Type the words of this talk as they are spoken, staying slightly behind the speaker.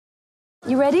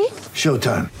You ready?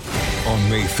 Showtime. On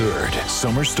May 3rd,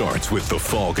 summer starts with The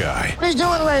Fall Guy. Let's do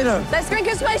it later. Let's drink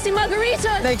a spicy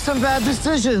margarita. Make some bad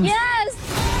decisions.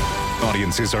 Yes!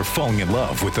 Audiences are falling in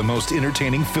love with the most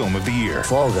entertaining film of the year.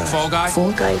 Fall Guy. Fall Guy?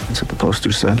 Fall guy. That's what the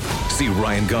poster said. See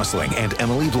Ryan Gosling and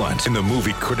Emily Blunt in the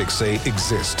movie critics say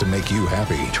exists to make you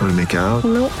happy. Trying to make it out?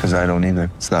 Nope. Because I don't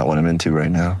either. It's not what I'm into right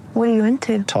now. What are you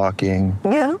into? Talking.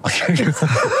 Yeah.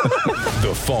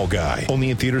 The Fall Guy.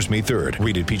 Only in theaters May 3rd.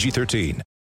 Rated PG-13.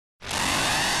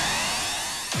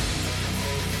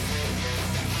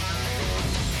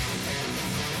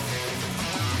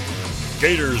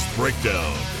 Gators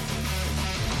Breakdown,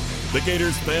 the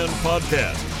Gators Fan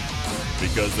Podcast,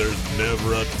 because there's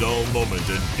never a dull moment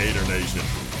in Gator Nation.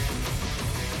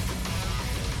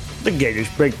 The Gators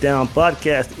Breakdown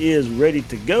Podcast is ready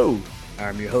to go.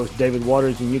 I'm your host, David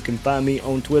Waters, and you can find me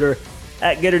on Twitter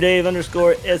at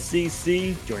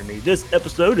GatorDave_SCC. Joining me this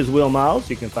episode is Will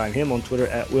Miles. You can find him on Twitter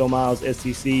at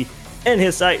WillMilesSCC and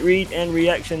his site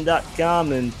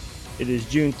readandreaction.com. And it is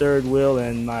June 3rd, Will,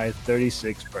 and my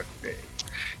 36th birthday.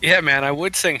 Yeah, man, I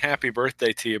would sing happy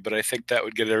birthday to you, but I think that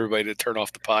would get everybody to turn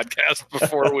off the podcast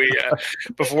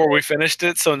before we finished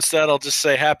it. So instead, I'll just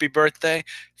say happy birthday,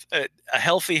 a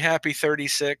healthy, happy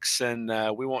 36, and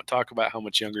we won't talk about how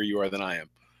much younger you are than I am.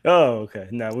 Oh, okay.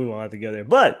 No, we won't have to go there.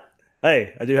 But,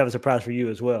 hey, I do have a surprise for you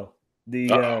as well.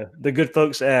 The good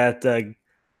folks at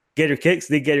Gator Kicks,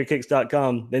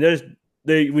 thegatorkicks.com, they noticed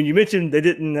when you mentioned they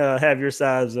didn't have your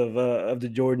size of the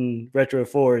Jordan Retro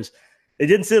 4s, they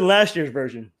didn't send last year's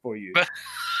version for you.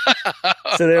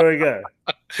 So there we go.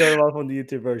 Show them off on the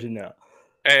YouTube version now.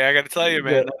 Hey, I got to tell you,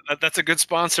 man, that's a good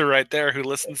sponsor right there who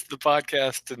listens to the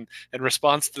podcast and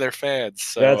responds to their fans.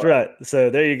 So, that's right.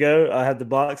 So there you go. I have the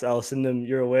box. I'll send them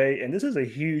your way. And this is a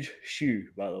huge shoe,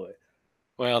 by the way.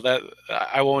 Well, that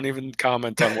I won't even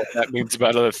comment on what that means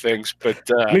about other things, but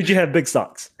it means you have big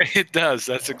socks. It does.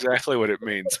 That's exactly what it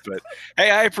means. But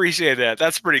hey, I appreciate that.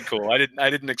 That's pretty cool. I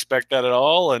didn't expect that at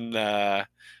all. And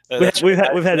we've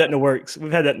had that in the works.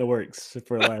 We've had that in the works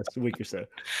for the last week or so.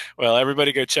 Well,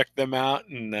 everybody go check them out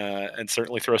and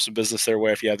certainly throw some business their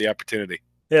way if you have the opportunity.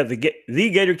 Yeah,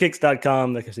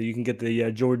 thegatorkicks.com. Like I said, you can get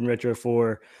the Jordan Retro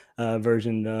 4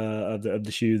 version of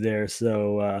the shoe there.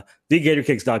 So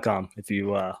thegatorkicks.com if you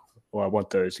want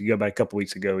those. You go back a couple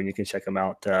weeks ago and you can check them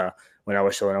out when I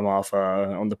was showing them off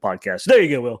on the podcast. So there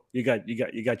you go, Will. You got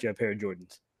you a pair of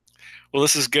Jordans. Well,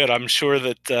 this is good. I'm sure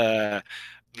that the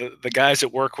guys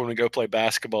at work when we go play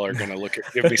basketball are going to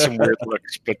give me some weird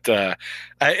looks, but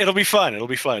it'll be fun. It'll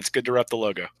be fun. It's good to rep the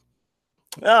logo.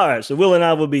 All right, so Will and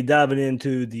I will be diving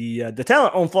into the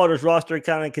talent on Florida's roster,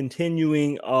 kind of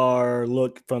continuing our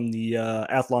look from the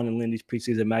Athlon and Lindy's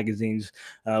preseason magazines.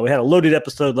 We had a loaded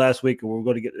episode last week, and we were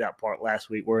going to get to that part last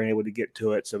week. We weren't able to get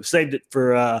to it, so we saved it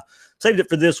for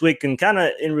this week, and kind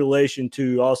of in relation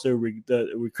to also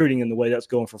the recruiting and the way that's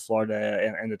going for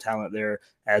Florida and the talent there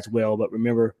as well. But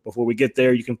remember, before we get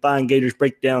there, you can find Gators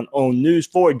Breakdown on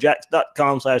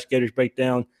news4jax.com/Gators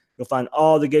Breakdown. You'll find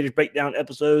all the Gators Breakdown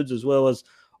episodes as well as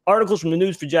articles from the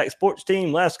News for Jack sports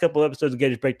team. Last couple of episodes of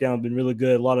Gators Breakdown have been really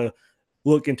good. A lot of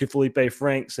look into Felipe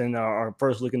Franks and our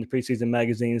first look into preseason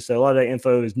magazines. So a lot of that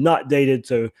info is not dated.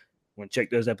 So when check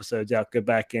those episodes out, go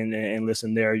back and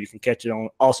listen there. You can catch it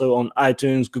also on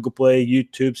iTunes, Google Play,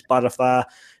 YouTube, Spotify.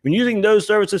 When using those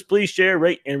services, please share,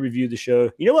 rate, and review the show.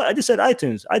 You know what? I just said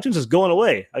iTunes. iTunes is going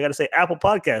away. I got to say Apple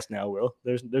Podcast now, Will.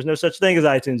 There's no such thing as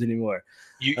iTunes anymore.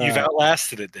 You've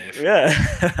outlasted it, Dave. Yeah.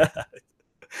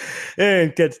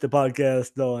 And catch the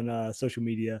podcast on social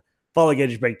media. Follow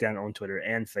Gators Breakdown on Twitter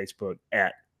and Facebook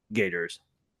at Gators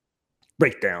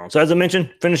Breakdown. So as I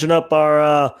mentioned, finishing up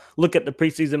our look at the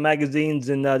preseason magazines,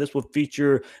 and this will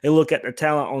feature a look at the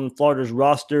talent on Florida's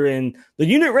roster and the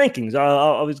unit rankings. I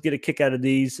always get a kick out of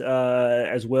these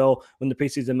as well when the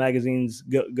preseason magazines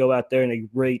go out there and they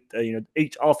rate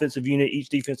each offensive unit, each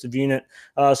defensive unit.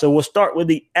 So we'll start with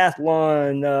the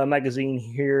Athlon magazine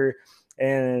here.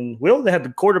 And they have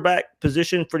the quarterback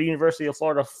position for the University of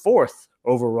Florida 4th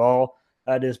overall.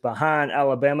 That is behind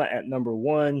Alabama at number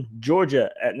 1,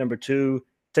 Georgia at number 2,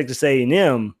 Texas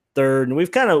A&M 3rd. And we've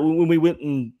when we went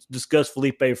and discussed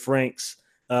Felipe Franks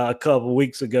a couple of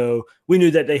weeks ago, we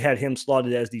knew that they had him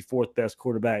slotted as the 4th best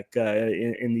quarterback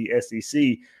in the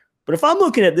SEC. But if I'm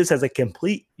looking at this as a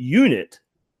complete unit,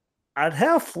 I'd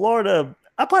have Florida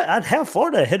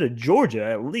ahead of Georgia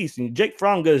at least. And Jake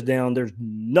Fromm goes down. There's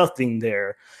nothing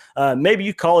there. Maybe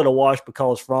you call it a wash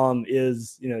because Fromm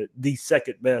is, the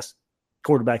second best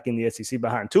quarterback in the SEC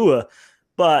behind Tua.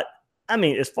 But I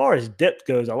mean, as far as depth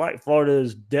goes, I like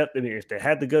Florida's depth. I mean, if they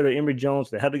had to go to Emory Jones,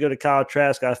 they had to go to Kyle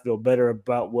Trask, I feel better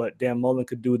about what Dan Mullen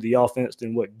could do with the offense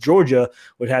than what Georgia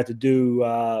would have to do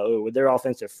with their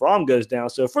offense if Fromm goes down.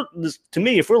 So, to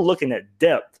me, if we're looking at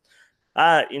depth,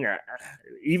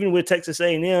 even with Texas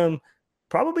A&M,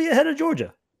 probably ahead of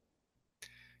Georgia.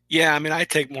 Yeah, I mean, I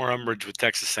take more umbrage with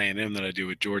Texas A&M than I do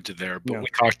with Georgia there. But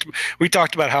we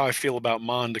talked about how I feel about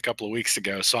Mond a couple of weeks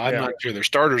ago, so I'm not sure their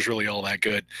starter's really all that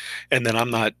good. And then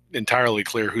I'm not entirely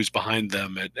clear who's behind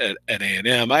them at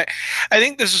A&M. I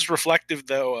think this is reflective,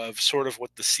 though, of sort of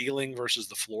what the ceiling versus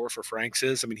the floor for Franks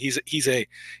is. I mean,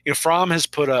 Fromm has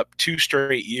put up 2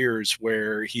 straight years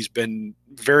where he's been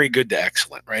very good to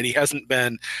excellent, right? He hasn't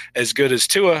been as good as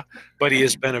Tua, but he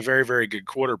has been a very, very good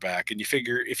quarterback. And you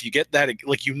figure if you get that,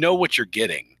 like, you know what you're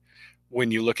getting when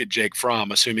you look at Jake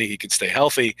Fromm, assuming he could stay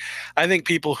healthy. I think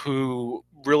people who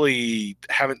really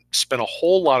haven't spent a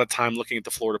whole lot of time looking at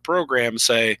the Florida program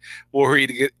say, well,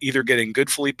 we're either getting good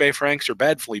Felipe Franks or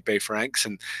bad Felipe Franks.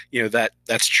 And,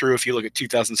 that's true if you look at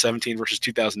 2017 versus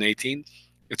 2018.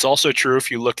 It's also true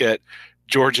if you look at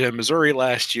Georgia and Missouri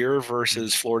last year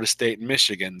versus Florida State and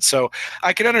Michigan. So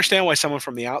I can understand why someone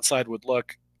from the outside would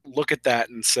look at that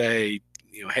and say,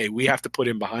 hey, we have to put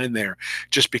him behind there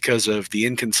just because of the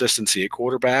inconsistency at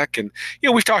quarterback. And,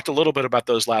 we've talked a little bit about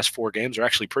those last 4 games, or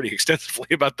actually pretty extensively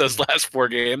about those last 4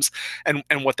 games and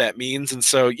what that means. And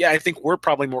so, I think we're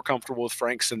probably more comfortable with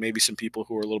Franks than maybe some people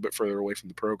who are a little bit further away from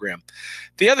the program.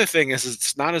 The other thing is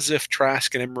it's not as if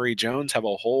Trask and Emory Jones have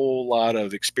a whole lot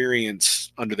of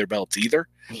experience under their belts either.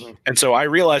 Mm-hmm. And so I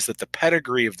realize that the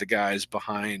pedigree of the guys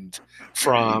behind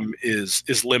Fromm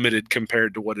is limited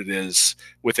compared to what it is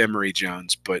with Emory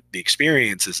Jones, but the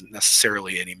experience isn't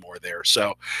necessarily any more there.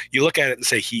 So you look at it and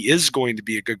say he is going to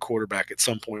be a good quarterback at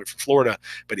some point for Florida,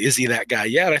 but is he that guy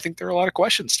yet? I think there are a lot of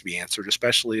questions to be answered,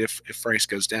 especially if Franks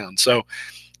goes down. So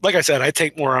like I said, I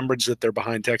take more umbrage that they're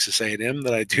behind Texas A&M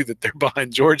than I do that they're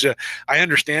behind Georgia. I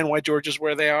understand why Georgia's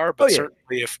where they are, but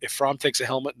certainly if Fromm takes a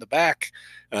helmet in the back,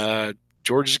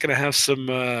 Georgia's going to have some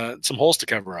holes to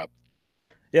cover up.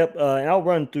 Yep, and I'll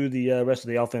run through the rest of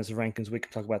the offensive rankings. We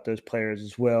can talk about those players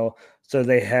as well. So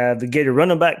they have the Gator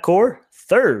running back core,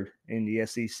 3rd in the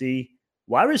SEC.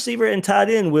 Wide receiver and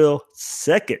tight end,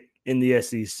 2nd in the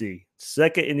SEC.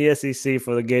 2nd in the SEC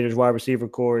for the Gators wide receiver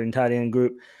core and tight end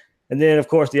group. And then, of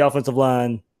course, the offensive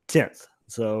line, 10th.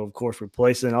 So, of course,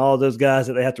 replacing all those guys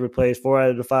that they have to replace, 4 out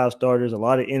of the 5 starters, a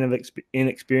lot of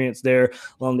inexperience there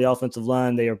along the offensive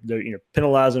line. They're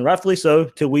penalizing, rightfully so,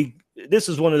 this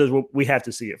is one of those where we have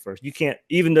to see it first. You can't,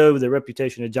 even though the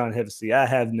reputation of John Hevesy, I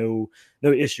have no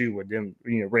issue with them,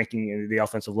 ranking the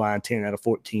offensive line 10 out of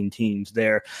 14 teams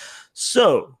there.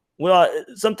 So,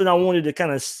 something I wanted to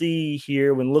kind of see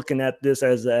here when looking at this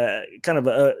as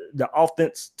the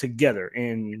offense together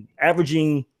and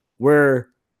averaging where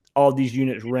all these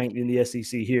units ranked in the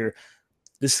SEC here.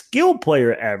 The skill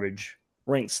player average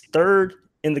ranks 3rd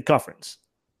in the conference.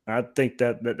 I think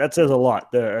that says a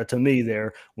lot to me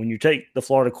there. When you take the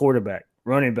Florida quarterback,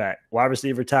 running back, wide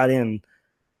receiver, tight end,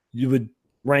 you would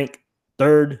rank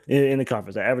 3rd in the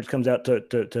conference. The average comes out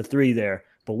to 3 there.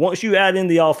 But once you add in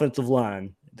the offensive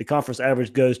line, the conference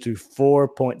average goes to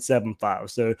 4.75.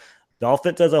 So the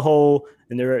offense as a whole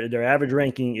and their average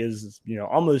ranking is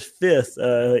almost 5th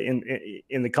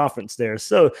in the conference there.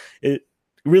 So it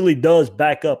really does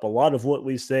back up a lot of what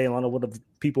we say, a lot of what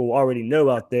people already know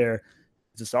out there.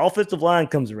 This offensive line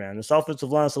comes around. This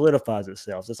offensive line solidifies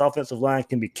itself. This offensive line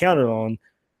can be counted on.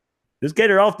 This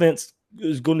Gator offense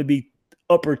is going to be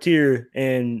upper tier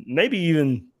and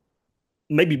maybe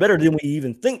better than we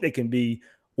even think they can be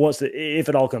if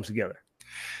it all comes together.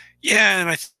 Yeah, and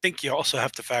I think you also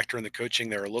have to factor in the coaching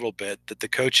there a little bit, that the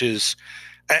coaches –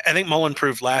 I think Mullen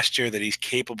proved last year that he's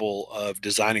capable of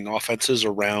designing offenses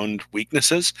around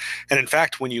weaknesses. And in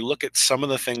fact, when you look at some of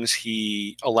the things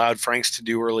he allowed Franks to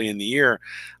do early in the year,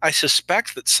 I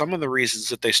suspect that some of the reasons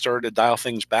that they started to dial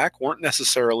things back weren't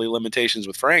necessarily limitations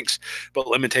with Franks, but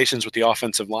limitations with the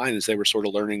offensive line as they were sort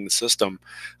of learning the system.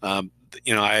 I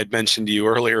had mentioned to you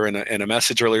earlier in a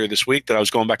message earlier this week that I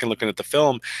was going back and looking at the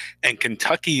film, and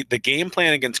Kentucky, the game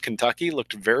plan against Kentucky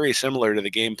looked very similar to the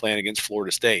game plan against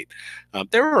Florida State.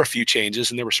 There were a few changes,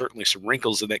 and there were certainly some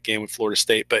wrinkles in that game with Florida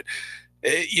State, but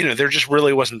there just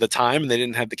really wasn't the time, and they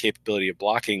didn't have the capability of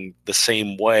blocking the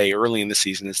same way early in the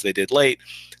season as they did late.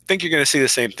 I think you're going to see the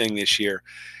same thing this year.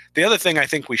 The other thing I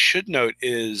think we should note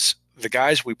is the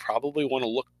guys we probably want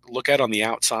to look at on the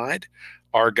outside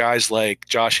are guys like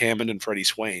Josh Hammond and Freddie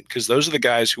Swain, because those are the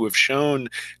guys who have shown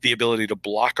the ability to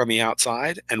block on the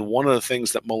outside. And one of the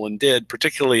things that Mullen did,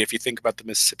 particularly if you think about the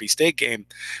Mississippi State game,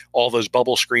 all those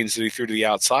bubble screens that he threw to the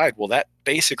outside, well, that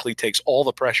basically takes all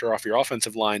the pressure off your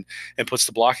offensive line and puts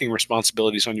the blocking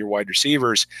responsibilities on your wide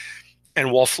receivers.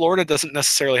 And while Florida doesn't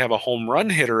necessarily have a home run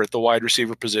hitter at the wide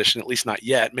receiver position, at least not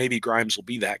yet, maybe Grimes will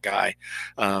be that guy.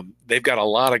 They've got a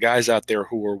lot of guys out there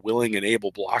who are willing and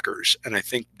able blockers. And I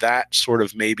think that sort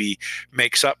of maybe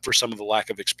makes up for some of the lack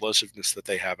of explosiveness that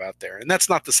they have out there. And that's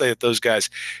not to say that those guys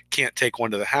can't take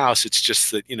one to the house. It's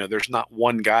just that, there's not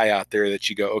one guy out there that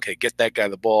you go, okay, get that guy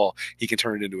the ball. He can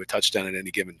turn it into a touchdown at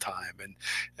any given time.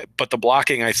 But the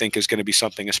blocking, I think, is going to be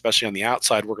something, especially on the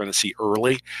outside, we're going to see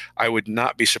early. I would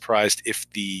not be surprised if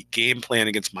the game plan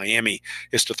against Miami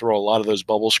is to throw a lot of those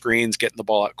bubble screens, getting the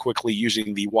ball out quickly,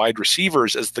 using the wide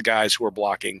receivers as the guys who are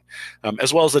blocking,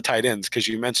 as well as the tight ends, because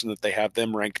you mentioned that they have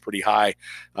them ranked pretty high.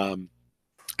 I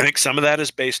think some of that is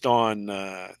based on,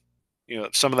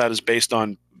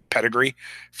 pedigree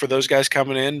for those guys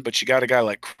coming in, but you got a guy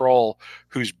like Kroll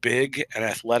who's big and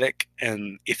athletic,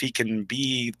 and if he can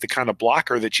be the kind of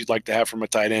blocker that you'd like to have from a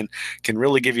tight end, can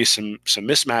really give you some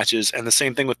mismatches. And the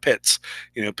same thing with Pitts.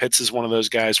 Pitts is one of those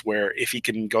guys where if he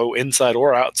can go inside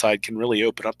or outside, can really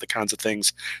open up the kinds of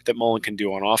things that Mullen can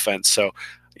do on offense. So,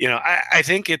 I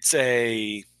think it's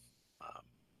I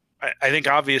think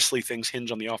obviously things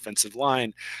hinge on the offensive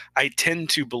line. I tend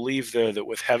to believe, though, that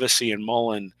with Hevesy and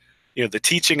Mullen, the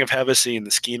teaching of Hevesy and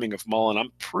the scheming of Mullen,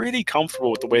 I'm pretty comfortable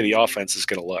with the way the offense is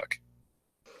going to look.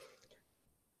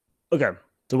 Okay,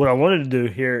 so what I wanted to do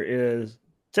here is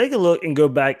take a look and go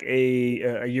back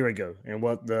a year ago and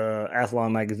what the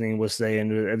Athlon magazine was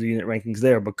saying of the unit rankings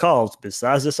there, because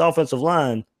besides this offensive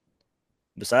line,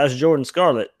 besides Jordan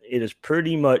Scarlett, it is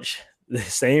pretty much the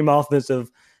same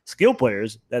offensive skill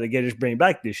players that the Gators bring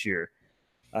back this year.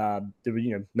 There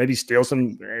were, maybe still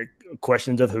some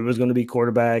questions of who was going to be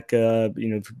quarterback.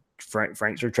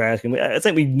 Franks or Trask. And I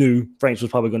think we knew Franks was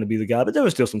probably going to be the guy, but there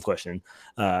was still some question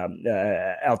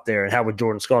out there. And how would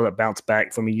Jordan Scarlett bounce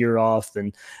back from a year off?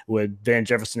 And would Van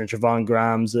Jefferson and Trevon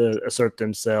Grimes assert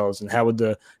themselves? And how would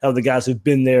the guys who've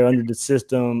been there under the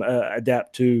system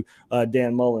adapt to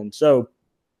Dan Mullen? So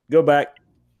go back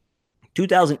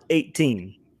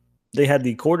 2018, they had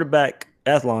the quarterback.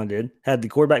 Athlon had the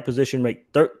quarterback position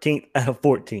ranked 13th out of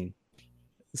 14.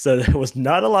 So there was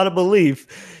not a lot of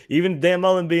belief, even Dan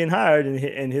Mullen being hired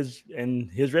and his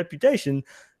reputation,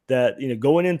 that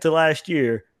going into last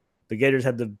year, the Gators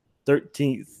had the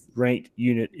 13th ranked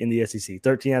unit in the SEC,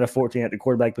 13 out of 14 at the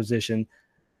quarterback position.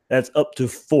 That's up to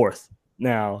 4th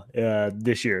now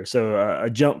this year. So a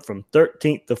jump from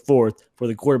 13th to 4th for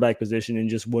the quarterback position in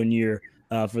just 1 year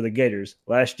for the Gators.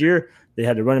 Last year, they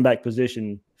had the running back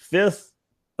position 5th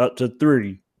up to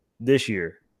 3 this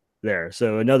year there.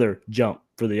 So another jump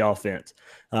for the offense.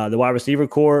 The wide receiver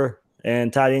core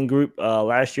and tight end group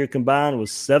last year combined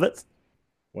was 7th.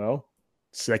 Well,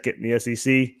 2nd in the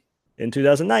SEC in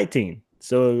 2019.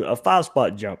 So a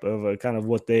 5-spot jump over kind of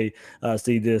what they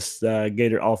see this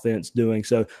Gator offense doing.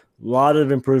 So a lot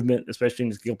of improvement, especially in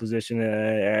the skill position,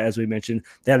 as we mentioned.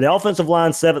 They had the offensive line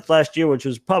 7th last year, which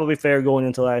was probably fair going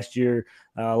into last year.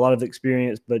 A lot of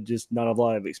experience, but just not a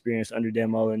lot of experience under Dan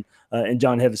Mullen and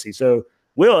John Hevesy. So,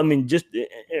 Will,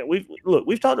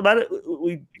 we've talked about it.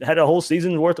 We had a whole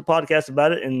season's worth of podcasts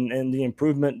about it and the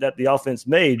improvement that the offense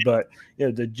made. But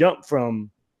the jump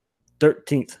from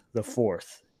 13th to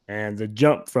 4th, and the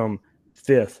jump from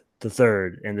 5th to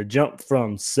 3rd, and the jump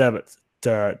from 7th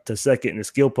to 2nd in the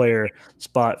skill player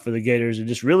spot for the Gators, it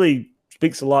just really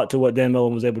speaks a lot to what Dan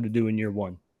Mullen was able to do in year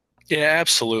 1. Yeah,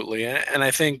 absolutely. And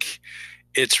I think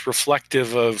it's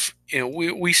reflective of,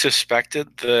 we suspected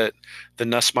that the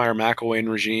Nussmeier-McElwain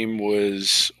regime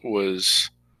was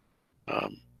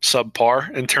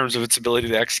subpar in terms of its ability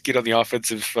to execute on the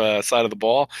offensive side of the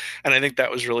ball. And I think that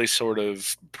was really sort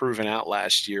of proven out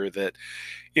last year that,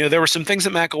 there were some things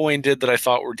that McElwain did that I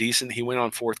thought were decent. He went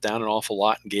on 4th down an awful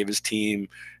lot and gave his team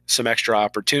some extra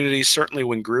opportunities. Certainly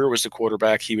when Greer was the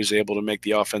quarterback, he was able to make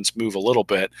the offense move a little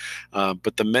bit.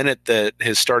 But the minute that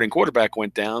his starting quarterback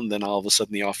went down, then all of a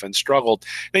sudden the offense struggled.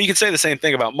 Now you could say the same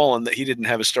thing about Mullen, that he didn't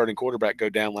have his starting quarterback go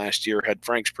down last year, had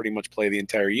Franks pretty much play the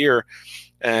entire year.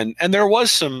 And there were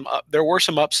some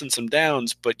ups and some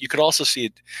downs, but you could also see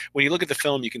it when you look at the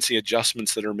film. You can see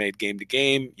adjustments that are made game to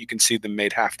game. You can see them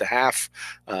made half to half.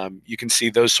 You can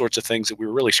see those sorts of things that we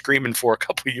were really screaming for a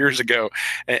couple of years ago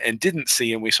and didn't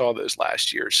see, and we saw those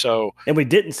last year. So, and we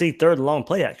didn't see 3rd and long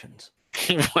play actions.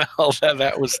 Well,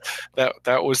 that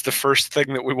was the first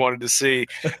thing that we wanted to see.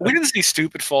 We didn't see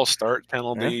stupid false start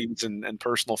penalties and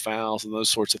personal fouls and those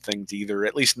sorts of things either,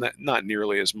 at least not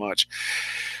nearly as much.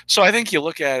 So I think you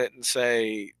look at it and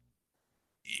say,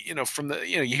 you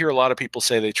hear a lot of people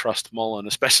say they trust Mullen,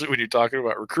 especially when you're talking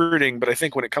about recruiting. But I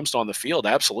think when it comes to on the field,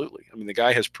 absolutely. I mean, the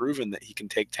guy has proven that he can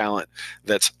take talent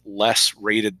that's less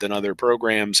rated than other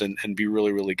programs and be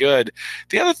really, really good.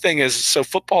 The other thing is, so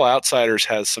Football Outsiders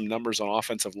has some numbers on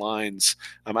offensive lines.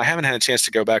 I haven't had a chance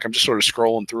to go back. I'm just sort of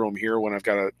scrolling through them here when I've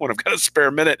got a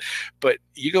spare minute. But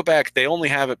you go back, they only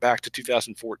have it back to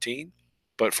 2014.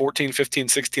 But 14, 15,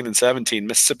 16, and 17,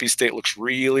 Mississippi State looks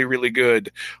really, really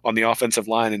good on the offensive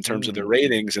line in terms of their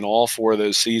ratings in all 4 of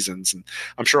those seasons. And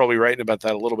I'm sure I'll be writing about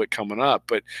that a little bit coming up.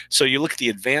 But so you look at the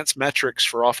advanced metrics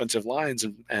for offensive lines,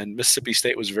 and Mississippi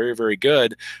State was very, very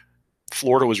good.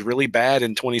 Florida was really bad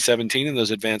in 2017 in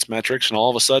those advanced metrics, and all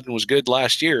of a sudden was good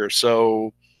last year.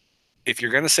 So if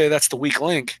you're going to say that's the weak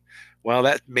link, well,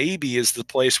 that maybe is the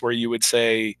place where you would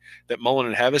say that Mullen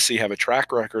and Hevesy have a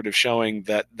track record of showing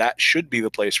that should be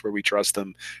the place where we trust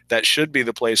them. That should be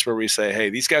the place where we say, hey,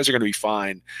 these guys are going to be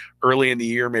fine. Early in the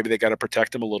year, maybe they got to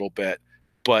protect them a little bit.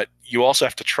 But you also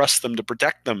have to trust them to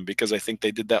protect them, because I think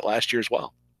they did that last year as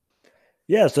well.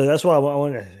 Yeah, so that's why I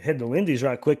want to head to Lindy's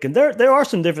right quick. And there are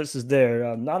some differences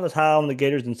there. Not as high on the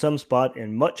Gators in some spot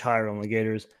and much higher on the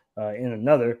Gators in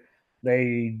another.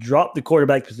 They dropped the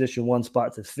quarterback position 1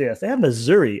 spot to 5th. They have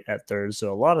Missouri at 3rd,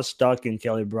 so a lot of stock in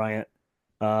Kelly Bryant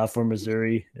for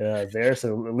Missouri there.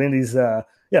 So Lindy's, a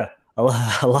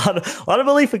lot of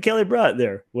belief in Kelly Bryant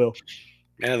there. Will,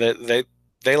 yeah,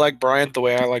 they like Bryant the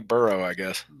way I like Burrow, I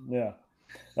guess. Yeah.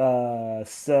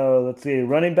 So let's see,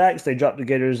 running backs. They dropped the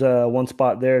Gators 1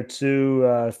 spot there to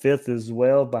 5th as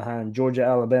well, behind Georgia,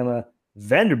 Alabama,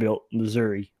 Vanderbilt,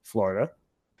 Missouri, Florida.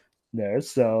 There.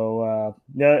 So,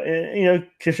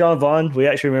 Keyshawn Vaughn, we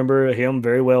actually remember him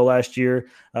very well last year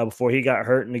before he got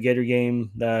hurt in the Gator game.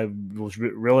 Was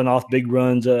reeling off big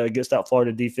runs against that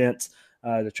Florida defense.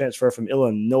 The transfer from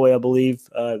Illinois, I believe,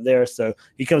 there. So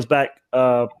he comes back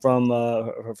for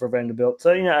Vanderbilt.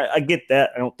 So, I get that.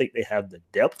 I don't think they have the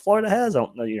depth Florida has. I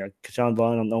don't know, Keyshawn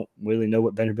Vaughn, I don't really know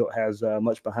what Vanderbilt has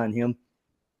much behind him.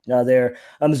 There,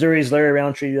 Missouri's Larry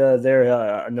Roundtree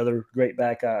there, another great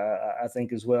back, I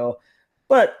think, as well.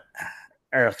 But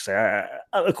like I say,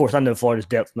 of course, I know Florida's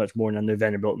depth much more than I know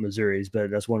Vanderbilt and Missouri's,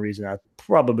 but that's one reason I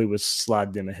probably would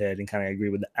slide them ahead and kind of agree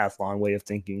with the Athlon way of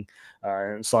thinking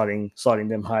and slotting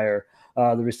them higher.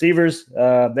 The receivers,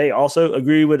 they also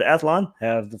agree with Athlon,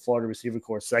 have the Florida receiver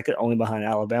corps 2nd, only behind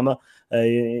Alabama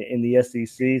in the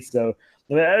SEC. So,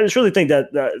 I just really think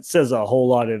that says a whole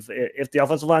lot. If the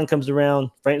offensive line comes around,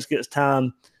 Franks gets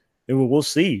time, and we'll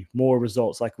see more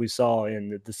results like we saw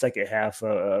in the second half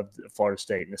of Florida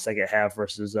State, in the second half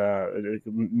versus the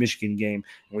Michigan game.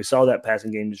 And we saw that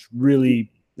passing game just really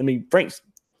 – Franks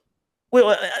 –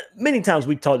 well, many times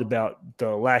we talked about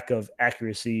the lack of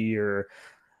accuracy or –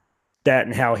 that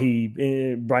and how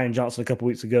Brian Johnson a couple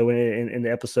weeks ago in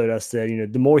the episode, I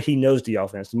said, the more he knows the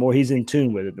offense, the more he's in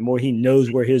tune with it, the more he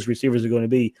knows where his receivers are going to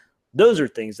be. Those are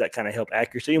things that kind of help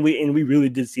accuracy. And we really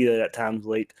did see that at times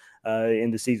late in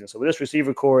the season. So with this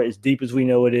receiver core, as deep as we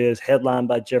know it is, headlined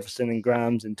by Jefferson and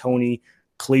Grimes and Tony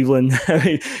Cleveland.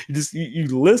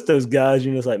 You list those guys,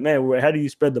 it's like, man, how do you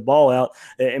spread the ball out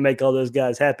and make all those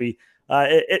guys happy?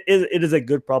 It is a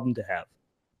good problem to have.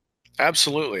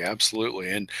 Absolutely.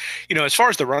 And, as far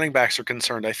as the running backs are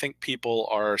concerned, I think people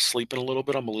are sleeping a little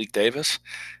bit on Malik Davis.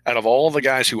 Out of all the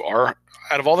guys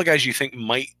you think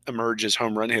might emerge as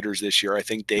home run hitters this year, I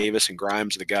think Davis and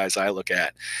Grimes are the guys I look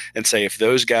at and say, if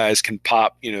those guys can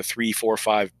pop, 3, 4,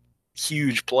 5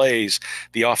 huge plays,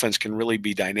 the offense can really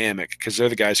be dynamic, because they're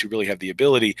the guys who really have the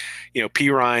ability.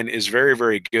 Pirine is very,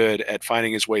 very good at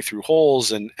finding his way through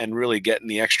holes and really getting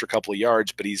the extra couple of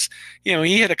yards, but he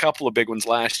hit a couple of big ones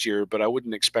last year, but I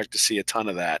wouldn't expect to see a ton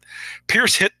of that.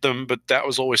 Pierce hit them, but that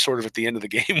was always sort of at the end of the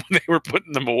game when they were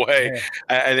putting them away.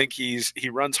 Yeah. I think he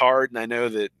runs hard, and I know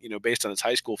that, based on his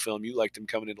high school film, you liked him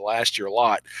coming into last year a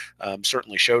lot.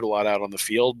 Certainly showed a lot out on the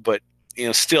field, but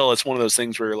still, it's one of those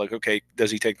things where you're like, okay, does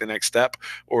he take the next step,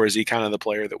 or is he kind of the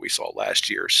player that we saw last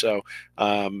year? So,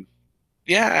 I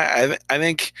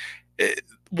think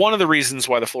one of the reasons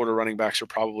why the Florida running backs are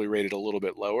probably rated a little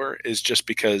bit lower is just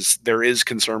because there is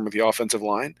concern with the offensive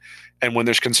line. And when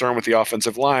there's concern with the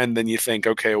offensive line, then you think,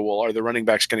 okay, well, are the running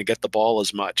backs going to get the ball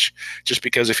as much? Just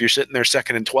because if you're sitting there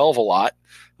 2nd and 12 a lot,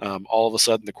 all of a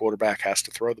sudden the quarterback has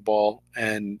to throw the ball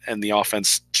and the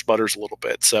offense sputters a little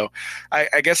bit. So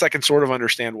I guess I can sort of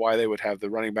understand why they would have the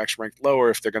running backs ranked lower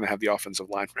if they're going to have the offensive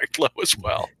line ranked low as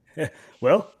well.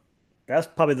 Well, that's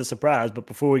probably the surprise. But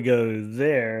before we go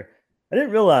there, I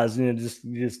didn't realize,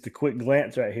 just a quick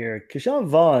glance right here. Keyshawn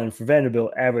Vaughn for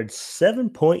Vanderbilt averaged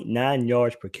 7.9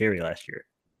 yards per carry last year.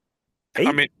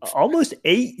 Almost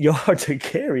 8 yards a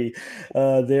carry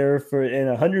there for in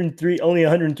 103, only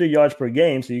 103 yards per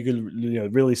game. So you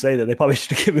could really say that they probably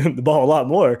should have given him the ball a lot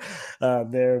more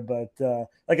there. But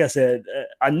like I said,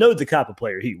 I know the type of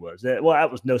player he was. That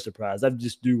was no surprise. I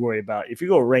just do worry about if you're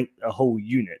going to rank a whole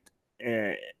unit.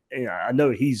 I know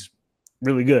he's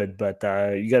really good, but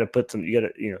you got to put some.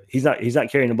 He's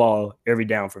not carrying the ball every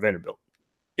down for Vanderbilt.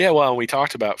 Yeah, well, we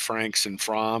talked about Franks and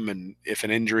Fromm, and if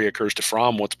an injury occurs to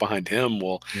Fromm, what's behind him?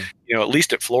 Well, at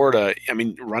least at Florida,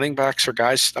 running backs are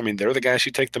guys, they're the guys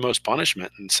who take the most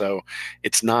punishment. And so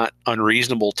it's not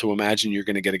unreasonable to imagine you're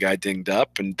going to get a guy dinged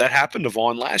up. And that happened to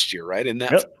Vaughn last year, right? In that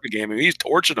Florida game, he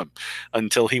tortured him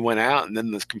until he went out, and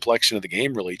then the complexion of the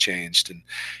game really changed. And,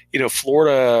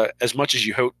 Florida, as much as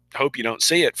you hope you don't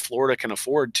see it, Florida can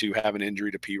afford to have an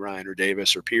injury to P. Ryan or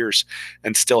Davis or Pierce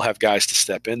and still have guys to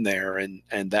step in there. And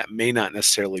that may not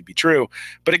necessarily be true.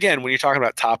 But again, when you're talking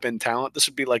about top end talent, this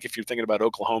would be like if you're thinking about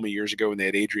Oklahoma years ago when they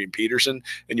had Adrian Peterson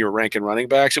and you were ranking running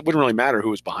backs, it wouldn't really matter who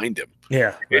was behind him.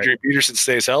 Yeah. If Adrian Peterson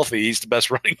stays healthy, he's the best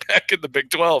running back in the Big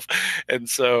 12. And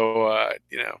so,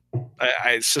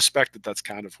 I suspect that that's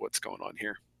kind of what's going on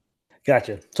here.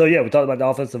 Gotcha. So we talked about the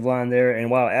offensive line there,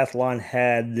 and while Athlon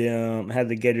had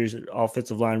the Gators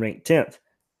offensive line ranked 10th,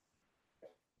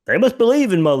 they must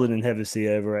believe in Mullen and Hevesy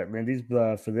over at Lindy's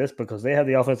for this, because they have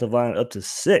the offensive line up to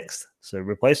 6th. So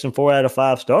replacing 4 out of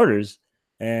 5 starters,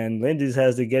 and Lindy's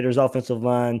has the Gators offensive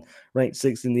line ranked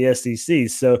 6th in the SEC.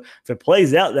 So if it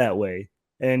plays out that way,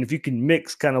 and if you can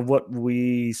mix kind of what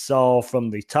we saw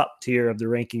from the top tier of the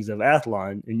rankings of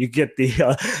Athlon, and you get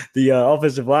the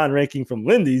offensive line ranking from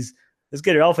Lindy's, this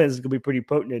Gator offense is going to be pretty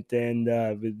potent, and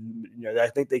I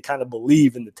think they kind of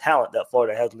believe in the talent that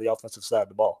Florida has on the offensive side of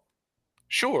the ball.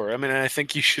 Sure. I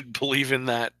think you should believe in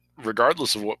that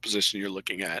regardless of what position you're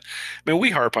looking at. We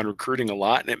harp on recruiting a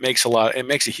lot, and it makes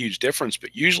a huge difference,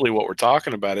 but usually what we're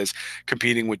talking about is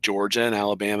competing with Georgia and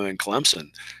Alabama and Clemson.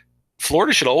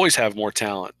 Florida should always have more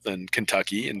talent than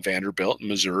Kentucky and Vanderbilt and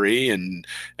Missouri and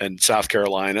South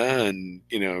Carolina and,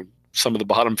 some of the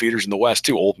bottom feeders in the West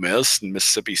too, Ole Miss and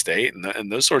Mississippi State and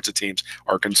those sorts of teams,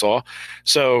 Arkansas.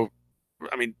 So,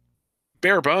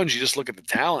 bare bones, you just look at the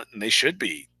talent and they should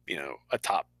be, a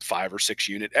top 5 or 6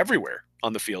 unit everywhere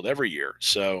on the field every year.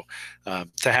 So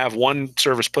to have one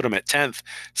service put them at 10th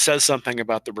says something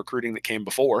about the recruiting that came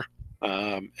before.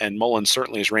 And Mullen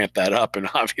certainly has ramped that up. And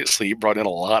obviously he brought in a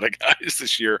lot of guys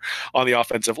this year on the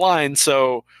offensive line.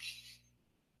 So,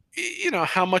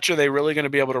 how much are they really going to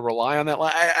be able to rely on that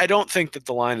line? I don't think that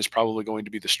the line is probably going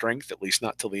to be the strength, at least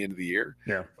not till the end of the year.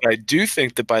 Yeah. But I do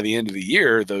think that by the end of the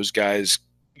year, those guys,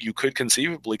 you could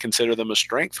conceivably consider them a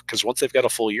strength, because once they've got a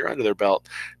full year under their belt,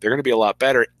 they're going to be a lot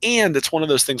better. And it's one of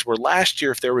those things where last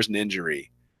year, if there was an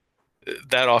injury,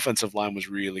 that offensive line was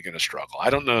really going to struggle.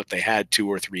 I don't know if they had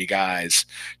 2 or 3 guys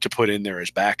to put in there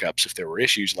as backups if there were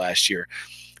issues last year.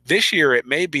 This year, it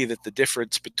may be that the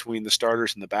difference between the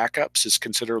starters and the backups is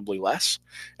considerably less,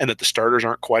 and that the starters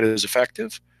aren't quite as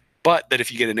effective, but that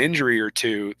if you get an injury or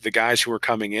two, the guys who are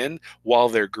coming in, while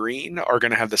they're green, are going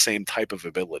to have the same type of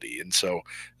ability. And so,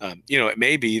 it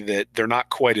may be that they're not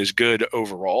quite as good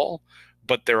overall,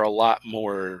 but they're a lot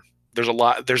more –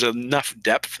 there's enough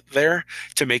depth there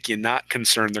to make you not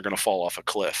concerned they're going to fall off a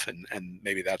cliff, and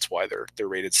maybe that's why they're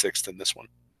rated 6th in this one.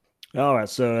 All right,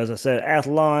 so as I said,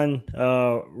 Athlon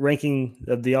ranking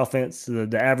of the offense,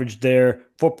 the average there,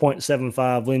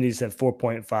 4.75. Lindy's have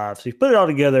 4.5. So you put it all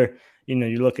together,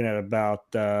 you're looking at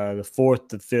about the 4th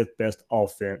to 5th best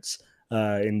offense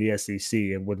in the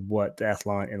SEC with what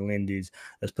Athlon and Lindy's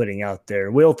is putting out there.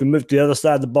 Will, if we move to the other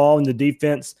side of the ball in the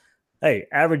defense,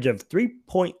 average of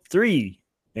 3.3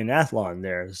 in Athlon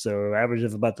there. So average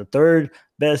of about the 3rd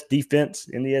best defense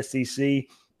in the SEC.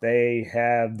 They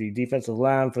have the defensive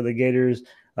line for the Gators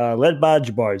led by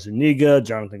Jabari Zuniga,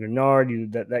 Jonathan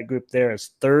Grenard. That group there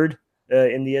is 3rd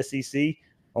in the SEC,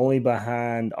 only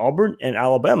behind Auburn and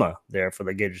Alabama there for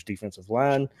the Gators defensive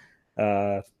line.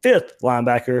 5th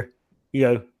linebacker,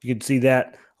 you can see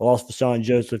that. A loss for Sean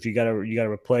Joseph. You got to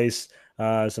replace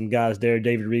some guys there.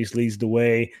 David Reese leads the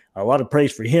way. A lot of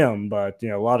praise for him, but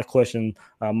a lot of question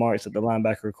marks at the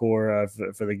linebacker core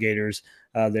for the Gators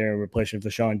there in replacement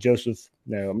for Sean Joseph.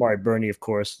 Amari Burney, of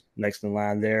course, next in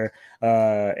line there.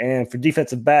 And for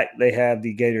defensive back, they have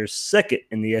the Gators 2nd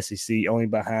in the SEC, only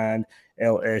behind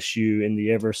LSU in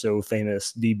the ever so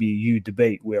famous DBU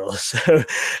debate, Will. So,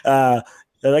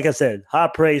 like I said, high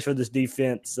praise for this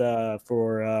defense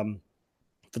for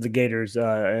the Gators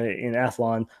in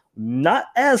Athlon. not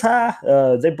as high.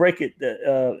 They break it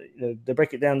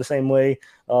break it down the same way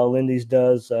Lindy's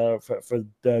does for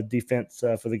the defense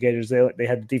for the Gators. They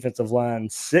had the defensive line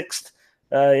 6th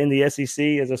in the SEC,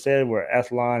 as I said, where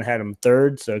Athlon had them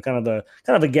 3rd. So kind of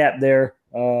a gap there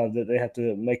that they have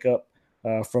to make up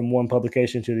from one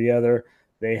publication to the other.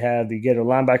 They have the Gator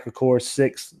linebacker core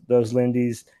 6th, those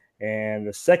Lindy's, and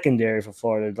the secondary for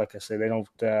Florida. Like I said, they don't.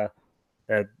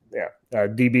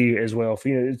 DB as well.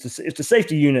 It's a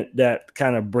safety unit that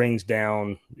kind of brings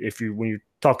down when you're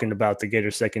talking about the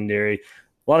Gators secondary.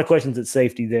 A lot of questions at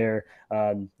safety there,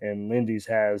 and Lindy's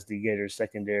has the Gators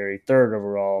secondary 3rd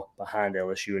overall behind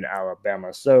LSU and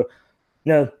Alabama. So,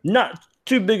 not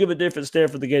too big of a difference there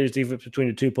for the Gators defense between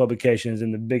the two publications,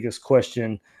 and the biggest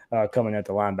question coming at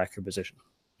the linebacker position.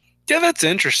 Yeah, that's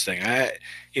interesting. I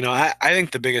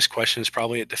think the biggest question is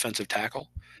probably at defensive tackle.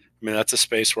 I mean, that's a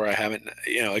space where I haven't,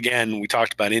 again, we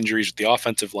talked about injuries with the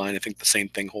offensive line. I think the same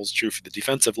thing holds true for the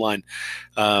defensive line.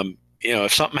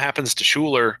 If something happens to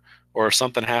Schuler or if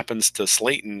something happens to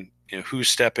Slayton, who's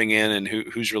stepping in and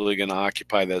who's really going to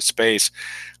occupy that space.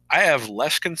 I have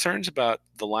less concerns about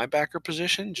the linebacker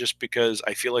position just because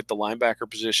I feel like the linebacker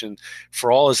position,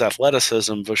 for all his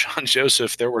athleticism, Voshon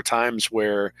Joseph, there were times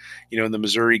where, in the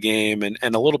Missouri game and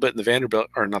a little bit in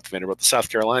the South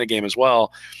Carolina game as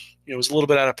well, it was a little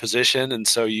bit out of position, and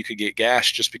so you could get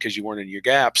gashed just because you weren't in your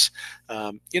gaps.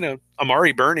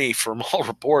 Amari Burney, from all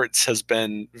reports, has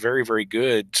been very, very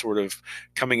good sort of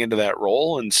coming into that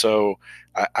role, and so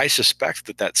I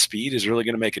suspect that speed is really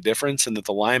going to make a difference, and that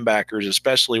the linebackers,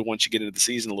 especially once you get into the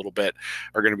season a little bit,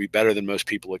 are going to be better than most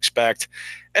people expect.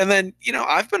 And then,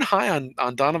 I've been high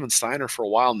on Donovan Steiner for a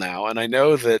while now, and I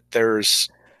know that there's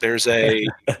a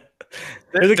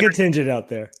there's a contingent out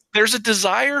there. There's a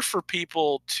desire for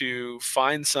people to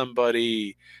find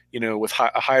somebody, with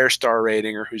a higher star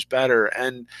rating or who's better.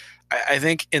 And I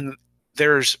think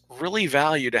there's really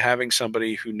value to having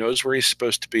somebody who knows where he's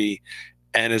supposed to be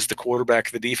and is the quarterback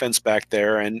of the defense back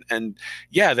there. And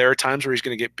yeah, there are times where he's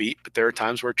going to get beat, but there are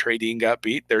times where Trey Dean got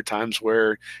beat. There are times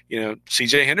where,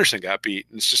 CJ Henderson got beat.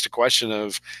 And it's just a question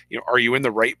of, are you in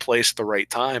the right place at the right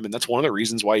time? And that's one of the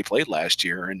reasons why he played last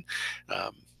year. And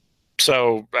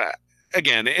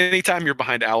again, anytime you're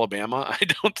behind Alabama, I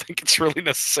don't think it's really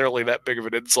necessarily that big of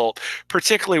an insult,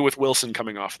 particularly with Wilson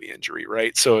coming off the injury,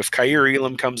 right? So if Kaiir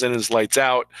Elam comes in as lights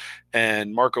out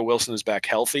and Marco Wilson is back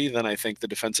healthy, then I think the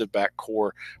defensive back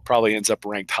core probably ends up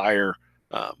ranked higher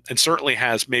and certainly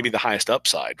has maybe the highest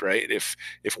upside, right? If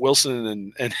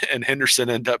Wilson and Henderson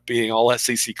end up being all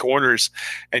SEC corners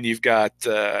and you got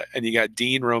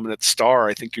Dean roaming at the star,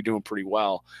 I think you're doing pretty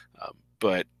well.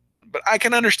 But I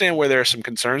can understand where there are some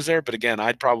concerns there. But again,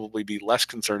 I'd probably be less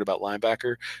concerned about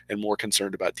linebacker and more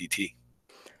concerned about DT.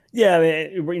 Yeah, I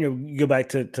mean, you go back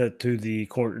to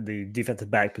the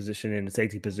defensive back position and the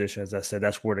safety position. As I said,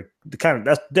 that's where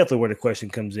that's definitely where the question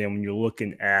comes in when you're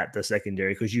looking at the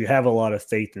secondary, because you have a lot of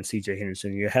faith in CJ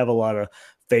Henderson. You have a lot of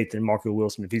faith in Marco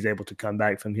Wilson if he's able to come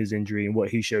back from his injury and what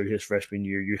he showed his freshman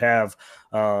year. You have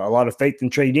a lot of faith in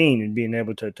Trey Dean and being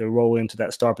able to roll into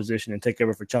that star position and take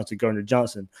over for Chauncey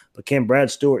Gardner-Johnson. But can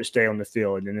Brad Stewart stay on the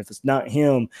field? And if it's not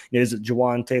him, is it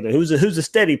Jawan Taylor, who's a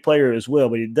steady player as well,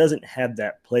 but he doesn't have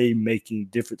that play-making,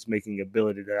 difference-making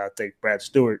ability that I think Brad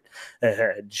Stewart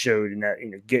had showed in that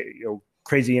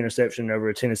crazy interception over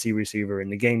a Tennessee receiver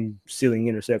and the game-sealing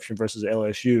interception versus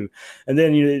LSU. And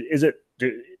then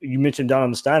you mentioned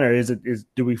Donovan Steiner.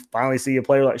 Do we finally see a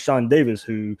player like Sean Davis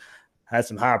who has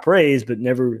some high praise, but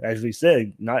never, as we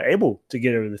said, not able to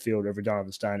get over the field over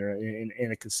Donovan Steiner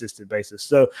in a consistent basis?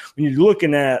 So when you're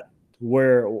looking at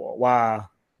why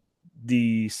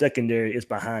the secondary is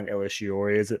behind LSU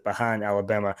or is it behind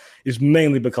Alabama, is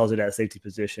mainly because of that safety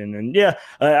position. And yeah,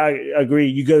 I agree.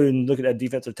 You go and look at that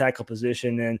defensive tackle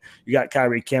position and you got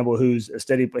Kyrie Campbell, who's a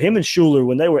steady, but him and Schuler,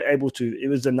 when they were able to, it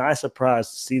was a nice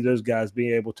surprise to see those guys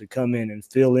being able to come in and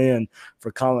fill in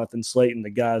for Conleth and Slayton,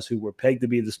 the guys who were pegged to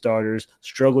be the starters,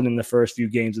 struggled in the first few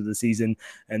games of the season.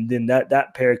 And then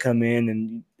that pair come in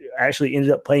and actually ended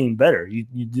up playing better.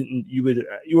 You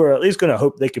were at least going to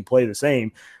hope they could play the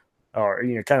same, or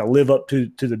kind of live up to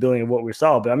the billing of what we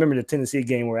saw. But I remember the Tennessee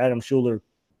game where Adam Schuler,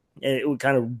 and it would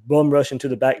kind of bum rush into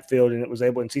the backfield, and it was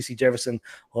able, and CeCe Jefferson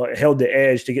held the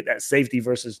edge to get that safety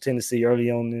versus Tennessee early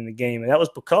on in the game. And that was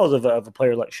because of a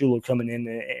player like Schuler coming in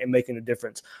and making a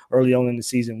difference early on in the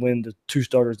season when the two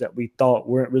starters that we thought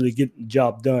weren't really getting the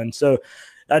job done. So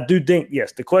I do think,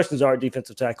 yes, the questions are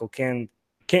defensive tackle.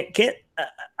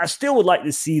 I still would like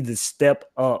to see the step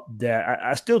up there.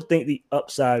 I still think the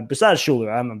upside, besides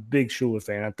Schuler, I'm a big Schuler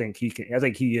fan. I think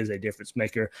he is a difference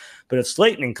maker. But if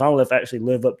Slayton and Conleth actually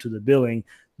live up to the billing,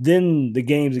 then the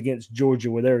games against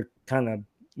Georgia where they're kind of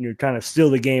trying to steal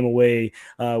the game away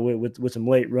with some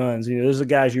late runs. Those are the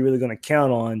guys you're really going to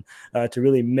count on to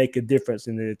really make a difference,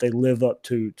 and if they live up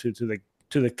to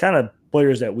the kind of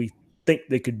players that we think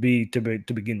they could be to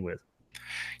begin with.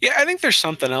 Yeah, I think there's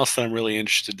something else that I'm really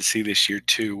interested to see this year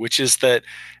too, which is that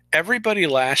everybody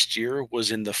last year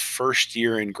was in the first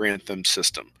year in Grantham's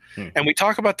system. And we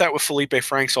talk about that with Felipe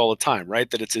Franks all the time, right?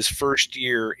 That it's his first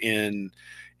year in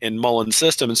Mullen's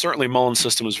system. And certainly Mullen's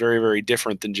system was very, very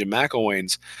different than Jim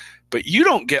McElwain's. But you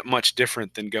don't get much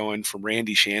different than going from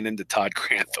Randy Shannon to Todd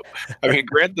Grantham. I mean,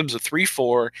 Grantham's a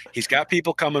 3-4. He's got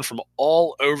people coming from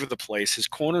all over the place. His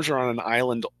corners are on an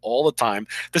island all the time.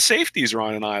 The safeties are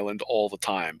on an island all the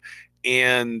time.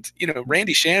 And,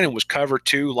 Randy Shannon was cover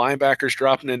 2, linebackers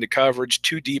dropping into coverage,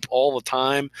 2 deep all the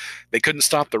time. They couldn't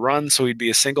stop the run, so he'd be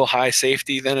a single high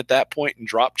safety then at that point and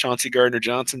drop Chauncey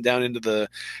Gardner-Johnson down into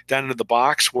the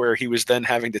box, where he was then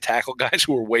having to tackle guys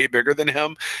who were way bigger than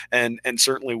him. And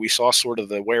certainly we saw sort of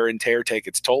the wear and tear take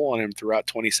its toll on him throughout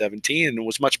 2017, and it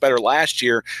was much better last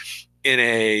year in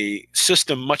a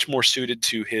system much more suited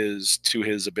to his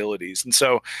abilities. And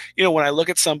so, when I look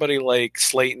at somebody like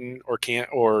Slayton or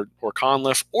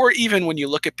Conliffe, or even when you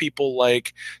look at people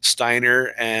like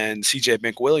Steiner and CJ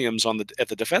McWilliams at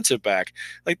the defensive back,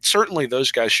 like certainly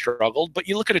those guys struggled, but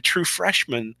you look at a true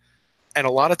freshman and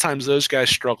a lot of times those guys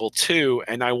struggle too.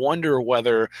 And I wonder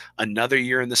whether another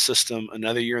year in the system,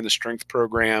 another year in the strength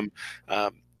program,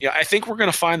 I think we're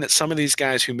going to find that some of these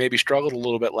guys who maybe struggled a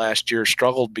little bit last year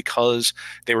struggled because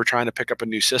they were trying to pick up a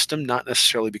new system, not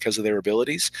necessarily because of their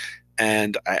abilities.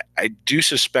 And I do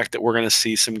suspect that we're going to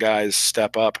see some guys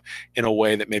step up in a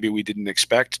way that maybe we didn't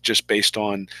expect, just based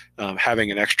on having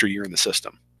an extra year in the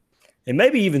system. And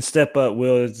maybe even step up,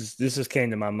 Will, this just came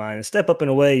to my mind, and step up in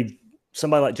a way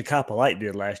somebody like Jakai Polite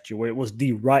did last year, where it was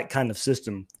the right kind of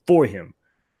system for him.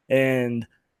 And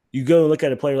you go look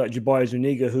at a player like Jabari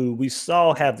Zuniga, who we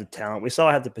saw have the talent, we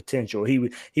saw have the potential. He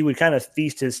would kind of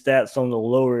feast his stats on the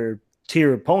lower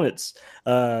tier opponents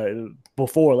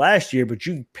before last year, but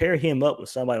you pair him up with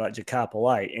somebody like Jakai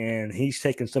Polite, and he's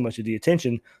taking so much of the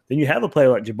attention. Then you have a player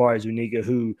like Jabari Zuniga,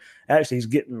 who actually is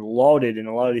getting lauded in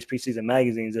a lot of these preseason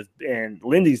magazines, and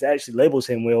Lindy's actually labels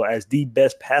him, Will, as the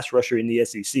best pass rusher in the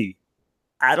SEC.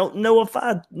 I don't know if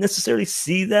I necessarily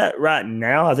see that right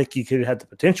now. I think he could have the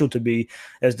potential to be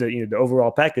as the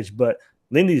overall package, but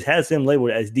Lindy's has him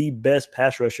labeled as the best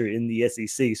pass rusher in the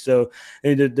SEC. So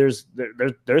there's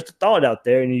the thought out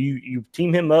there, and you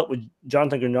team him up with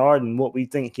Jonathan Grenard and what we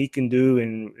think he can do,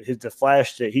 and the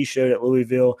flash that he showed at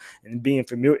Louisville, and being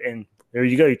familiar. And there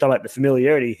you go. You talk about the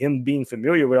familiarity, him being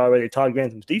familiar with already Todd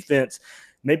Grantham's defense.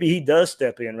 Maybe he does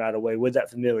step in right away with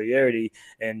that familiarity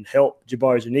and help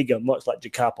Jabari Zuniga, much like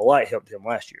Jakai Polite helped him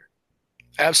last year.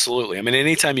 Absolutely. I mean,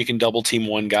 anytime you can double team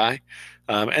one guy,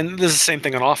 and this is the same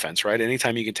thing on offense, right?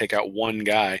 Anytime you can take out one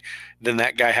guy, then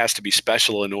that guy has to be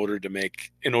special in order to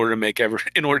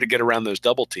get around those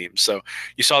double teams. So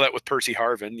you saw that with Percy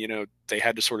Harvin. They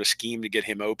had to sort of scheme to get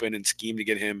him open and scheme to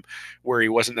get him where he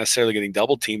wasn't necessarily getting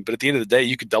double teamed. But at the end of the day,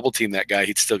 you could double team that guy,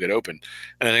 he'd still get open.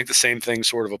 And I think the same thing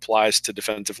sort of applies to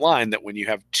defensive line, that when you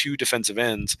have two defensive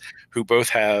ends who both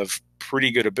have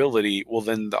pretty good ability, well,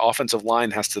 then the offensive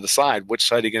line has to decide which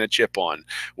side are you going to chip on,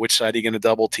 which side are you going to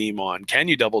double team on. Can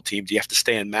you double team? Do you have to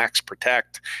stay in max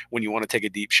protect when you want to take a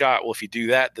deep shot? Well, if you do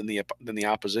that, then the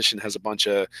opposition has a bunch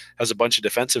of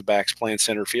defensive backs playing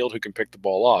center field who can pick the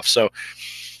ball off. So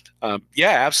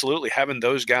yeah, absolutely. Having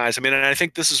those guys. I mean, and I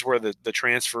think this is where the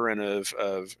transfer in of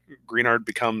Greenard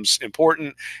becomes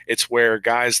important. It's where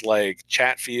guys like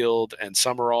Chatfield and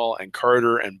Summerall and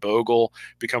Carter and Bogle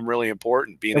become really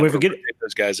important, being able to get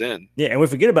those guys in. Yeah, and we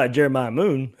forget about Jeremiah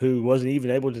Moon, who wasn't even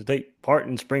able to take part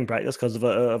in spring practice because of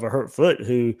a hurt foot,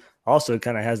 who also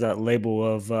kind of has that label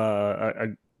of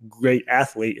a great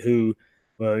athlete who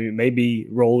maybe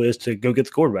role is to go get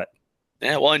the quarterback.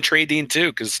 Yeah, well, and Trey Dean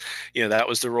too, because that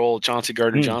was the role of Chauncey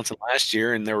Gardner-Johnson last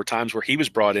year, and there were times where he was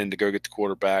brought in to go get the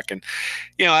quarterback. And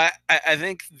I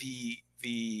think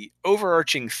the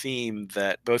overarching theme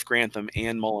that both Grantham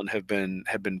and Mullen have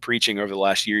been preaching over the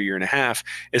last year and a half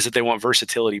is that they want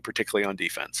versatility, particularly on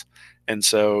defense. And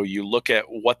so you look at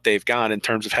what they've got in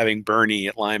terms of having Bernie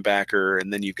at linebacker,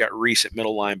 and then you've got Reese at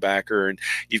middle linebacker, and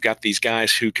you've got these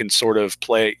guys who can sort of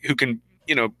play, who can,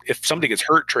 if somebody gets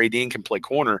hurt, Trey Dean can play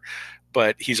corner.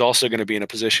 But he's also going to be in a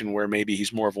position where maybe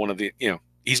he's more of one of the,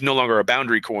 he's no longer a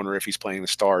boundary corner if he's playing the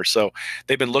star. So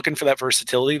they've been looking for that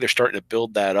versatility. They're starting to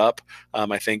build that up.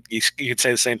 I think you could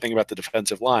say the same thing about the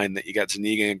defensive line, that you got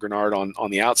Zuniga and Grenard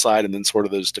on the outside, and then sort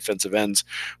of those defensive ends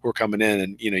who are coming in.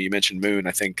 And, you mentioned Moon.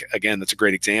 I think, again, that's a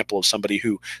great example of somebody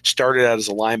who started out as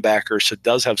a linebacker, so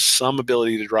does have some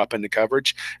ability to drop into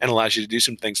coverage and allows you to do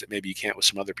some things that maybe you can't with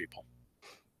some other people.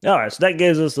 All right, so that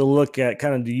gives us a look at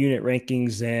kind of the unit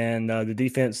rankings and the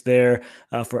defense there.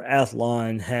 For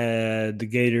Athlon, had the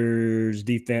Gators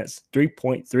defense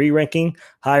 3.3 ranking,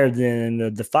 higher than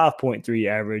the 5.3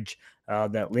 average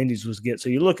that Lindy's was get. So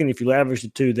you're looking, if you average the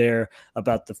two there,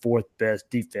 about the fourth best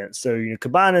defense. So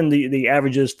combining the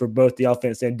averages for both the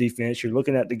offense and defense, you're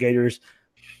looking at the Gators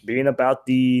being about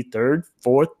the third,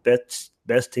 fourth best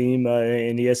team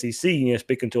in the SEC,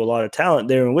 speaking to a lot of talent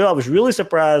there. And I was really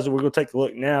surprised. We're going to take a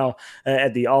look now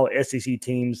at the all SEC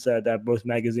teams that both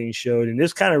magazines showed. And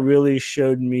this kind of really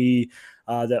showed me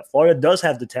that Florida does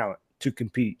have the talent to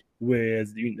compete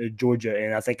with Georgia.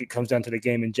 And I think it comes down to the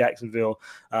game in Jacksonville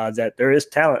that there is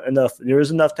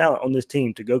enough talent on this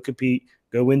team to go compete,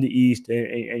 go win the East,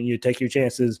 and you take your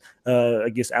chances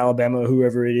against Alabama or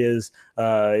whoever it is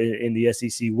in the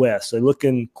SEC West. So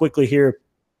looking quickly here,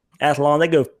 Athlon, they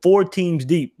go 4 teams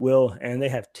deep, Will, and they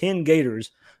have 10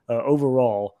 Gators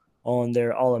overall on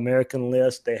their All-American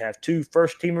list. They have 2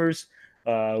 first-teamers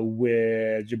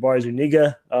with Jabari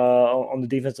Zuniga on the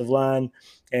defensive line,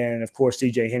 and, of course,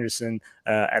 C.J. Henderson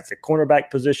at the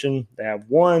cornerback position. They have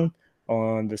 1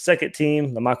 on the second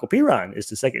team. Michael Pirine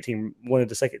is one of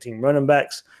the second-team running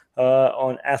backs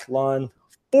on Athlon.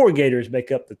 4 Gators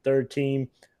make up the third team.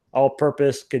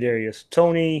 All-purpose, Kadarius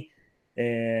Toney.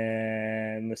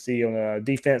 And let's see, on the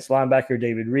defense, linebacker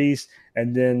David Reese,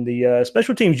 and then the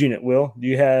special teams unit. Will,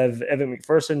 you have Evan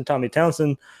McPherson, Tommy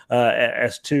Townsend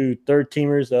as 2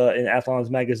 third-teamers in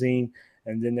Athlon's magazine,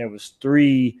 and then there was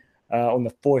 3 on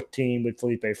the fourth team with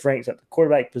Felipe Franks at the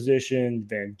quarterback position,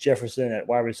 Van Jefferson at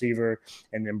wide receiver,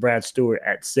 and then Brad Stewart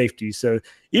at safety. So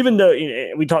even though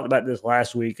we talked about this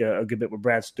last week a good bit with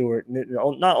Brad Stewart,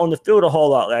 not on the field a whole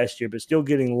lot last year, but still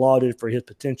getting lauded for his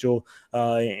potential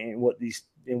in what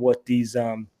these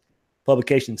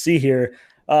publications see here.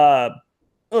 10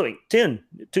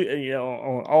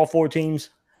 on all 4 teams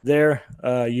there.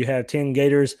 You have 10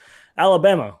 Gators.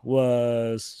 Alabama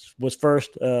was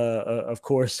first, of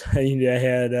course. They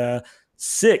had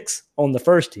 6 on the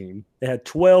first team. They had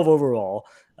 12 overall.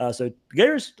 So the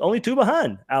Gators only 2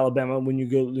 behind Alabama when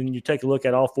you take a look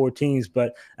at all 4 teams.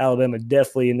 But Alabama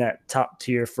definitely in that top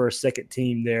tier first, second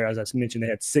team there. As I mentioned, they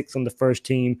had 6 on the first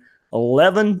team.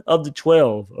 11 of the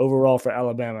 12 overall for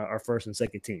Alabama are first and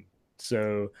second team.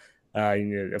 So,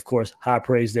 of course, high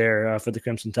praise there for the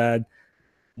Crimson Tide.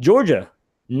 Georgia,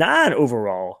 9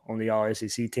 overall on the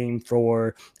All-SEC team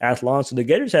for Athlon. So the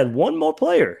Gators had 1 more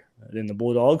player than the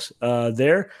Bulldogs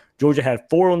there. Georgia had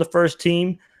 4 on the first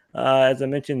team. As I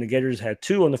mentioned, the Gators had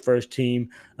 2 on the first team.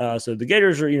 So the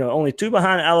Gators are, only 2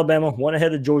 behind Alabama, 1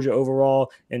 ahead of Georgia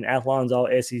overall in Athlon's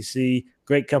All-SEC.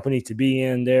 Great company to be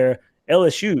in there.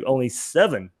 LSU only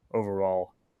 7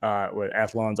 overall with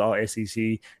Athlon's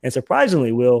All-SEC. And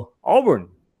surprisingly, Will, Auburn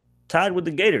tied with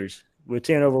the Gators with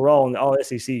 10 overall in the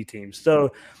All-SEC teams.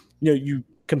 So, you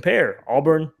compare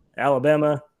Auburn,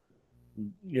 Alabama,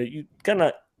 you kind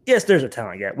of, yes, there's a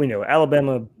talent gap. We know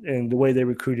Alabama and the way they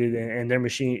recruited and their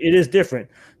machine, it is different.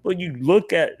 But you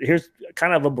look at, here's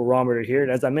kind of a barometer here.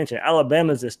 And as I mentioned,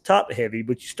 Alabama's is top heavy,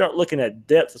 but you start looking at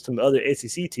depth of some other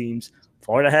SEC teams.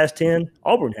 Florida has 10,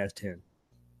 Auburn has 10.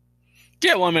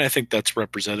 Yeah, well, I think that's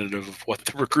representative of what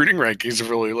the recruiting rankings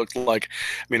have really looked like.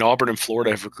 Auburn and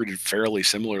Florida have recruited fairly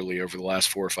similarly over the last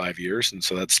 4 or 5 years, and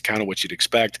so that's kind of what you'd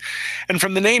expect. And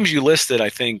from the names you listed, I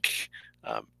think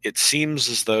it seems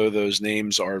as though those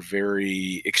names are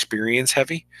very experience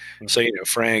heavy. Mm-hmm. So,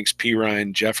 Franks,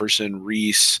 Pirine, Jefferson,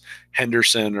 Reese,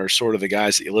 Henderson are sort of the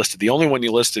guys that you listed. The only one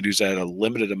you listed who's had a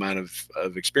limited amount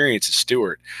of experience is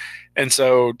Stewart. And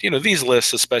so, these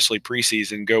lists, especially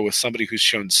preseason, go with somebody who's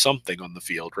shown something on the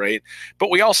field, right?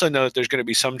 But we also know that there's going to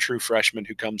be some true freshman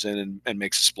who comes in and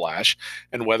makes a splash.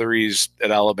 And whether he's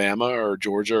at Alabama or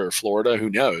Georgia or Florida, who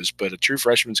knows? But a true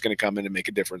freshman is going to come in and make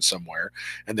a difference somewhere.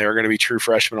 And there are going to be true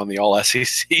freshmen on the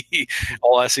All-SEC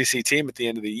team at the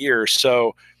end of the year.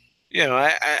 So,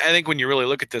 I think when you really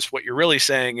look at this, what you're really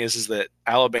saying is that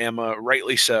Alabama,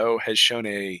 rightly so, has shown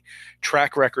a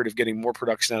track record of getting more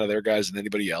production out of their guys than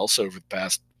anybody else over the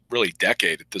past really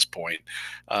decade at this point.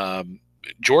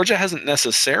 Georgia hasn't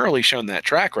necessarily shown that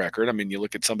track record. You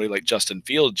look at somebody like Justin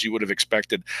Fields, you would have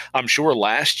expected, I'm sure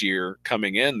last year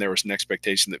coming in, there was an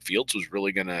expectation that Fields was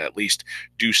really going to at least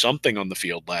do something on the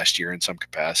field last year in some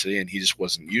capacity, and he just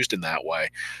wasn't used in that way.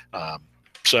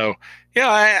 So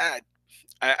yeah,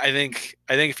 I think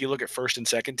if you look at first and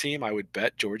second team, I would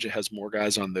bet Georgia has more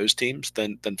guys on those teams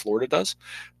than Florida does.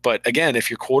 But again, if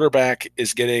your quarterback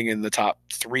is getting in the top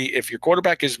 3, if your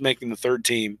quarterback is making the third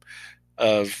team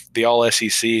of the All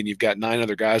SEC and you've got 9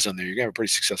 other guys on there, you're gonna have a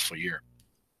pretty successful year.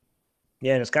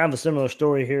 Yeah, and it's kind of a similar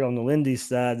story here on the Lindy's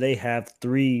side. They have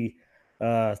three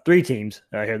teams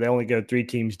here. They only go 3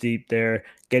 teams deep there.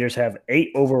 Gators have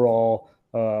 8 overall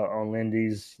on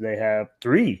Lindy's. They have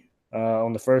 3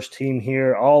 on the first team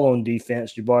here, all on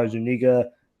defense. Jabari Zuniga,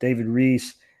 David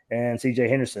Reese, and CJ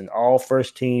Henderson, all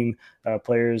first team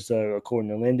players according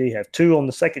to Lindy. Have 2 on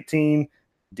the second team,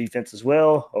 defense as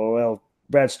well.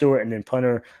 Brad Stewart, and then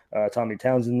punter Tommy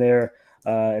Townsend there.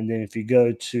 And then if you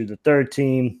go to the third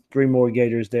team, 3 more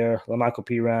Gators there: LaMichael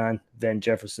Pirine, Van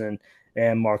Jefferson,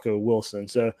 and Marco Wilson.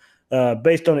 So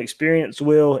based on experience,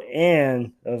 Will,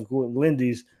 and of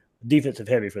Lindy's, defensive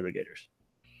heavy for the Gators.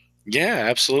 Yeah,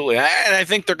 absolutely. And I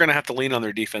think they're going to have to lean on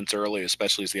their defense early,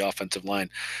 especially as the offensive line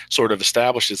sort of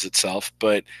establishes itself.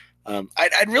 But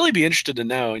I'd really be interested to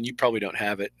know, and you probably don't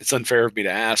have it. It's unfair of me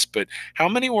to ask, but how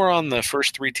many were on the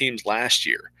first 3 teams last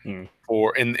year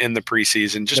or in the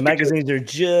preseason? Just the magazines are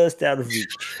just out of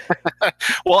reach.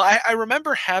 Well, I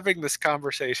remember having this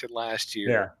conversation last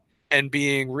year and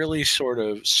being really sort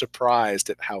of surprised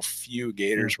at how few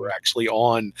Gators were actually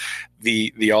on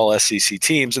the All SEC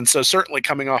teams. And so certainly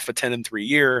coming off a 10-3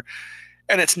 year,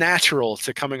 and it's natural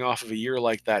to coming off of a year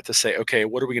like that to say, okay,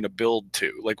 what are we going to build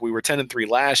to? Like, we were 10-3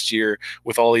 last year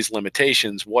with all these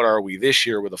limitations. What are we this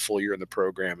year with a full year in the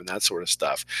program and that sort of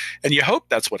stuff? And you hope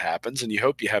that's what happens, and you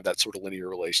hope you have that sort of linear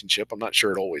relationship. I'm not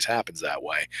sure it always happens that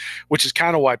way, which is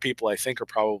kind of why people, I think, are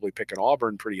probably picking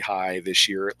Auburn pretty high this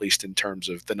year, at least in terms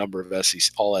of the number of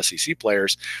all SEC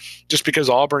players, just because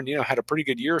Auburn, had a pretty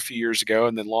good year a few years ago,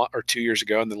 and then 2 years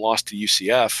ago, and then lost to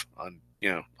UCF on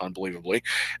unbelievably,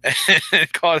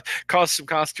 and caused some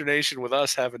consternation with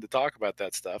us having to talk about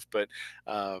that stuff. But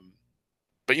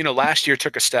last year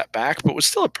took a step back, but was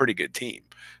still a pretty good team.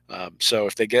 So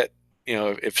if they get,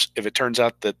 if it turns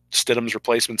out that Stidham's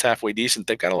replacement's halfway decent,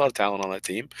 they've got a lot of talent on that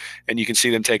team, and you can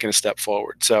see them taking a step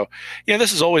forward. So,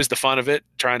 this is always the fun of it,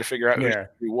 trying to figure out who's going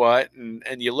to do what.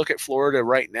 And you look at Florida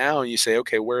right now and you say,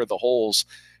 okay, where are the holes?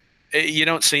 You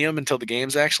don't see them until the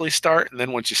games actually start. And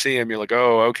then once you see them, you're like,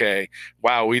 oh, okay,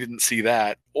 wow, we didn't see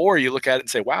that. Or you look at it and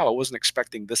say, wow, I wasn't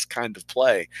expecting this kind of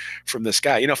play from this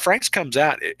guy. Franks comes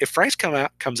out. If Franks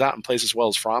comes out and plays as well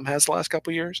as Fromm has the last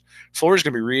couple of years, Florida's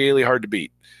going to be really hard to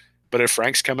beat. But if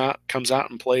Franks comes out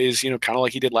and plays, kind of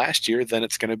like he did last year, then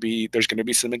there's going to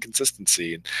be some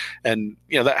inconsistency. And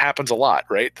that happens a lot,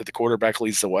 right? That the quarterback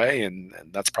leads the way. And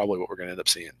that's probably what we're going to end up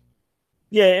seeing.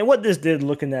 Yeah, and what this did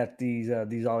looking at these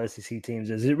All SEC teams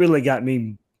is it really got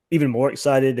me even more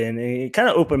excited, and it kind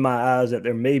of opened my eyes that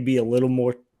there may be a little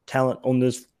more talent on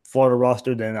this Florida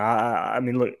roster than I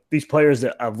mean, look, these players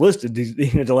that I've listed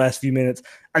the last few minutes,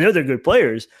 I know they're good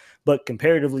players, but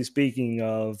comparatively speaking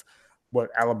of what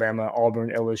Alabama,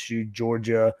 Auburn, LSU,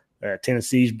 Georgia,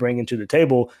 Tennessee's bringing to the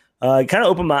table, it kind of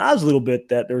opened my eyes a little bit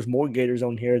that there's more Gators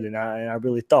on here than I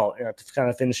really thought. To kind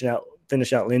of finish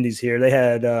out Lindy's here. They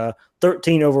had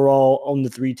 13 overall on the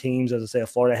 3 teams. As I say,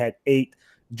 Florida had 8.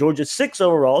 Georgia 6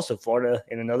 overall. So Florida,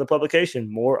 in another publication,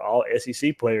 more all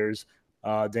SEC players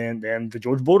than the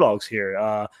Georgia Bulldogs here.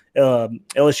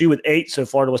 LSU with 8, so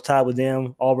Florida was tied with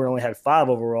them. Auburn only had 5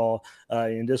 overall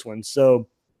in this one. So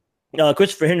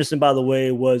Christopher Henderson, by the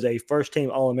way, was a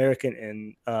first-team All-American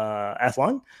in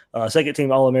Athlon,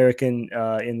 second-team All-American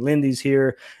in Lindy's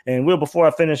here. And Will, before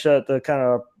I finish up the kind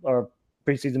of our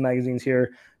preseason magazines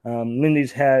here,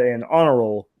 Lindy's had an honor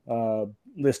roll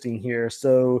listing here.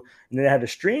 So and they had a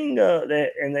string,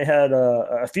 and they had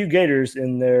a few Gators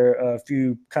in their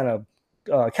few kind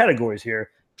of categories here.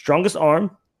 Strongest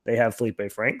arm, they have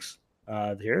Felipe Franks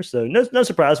here. So no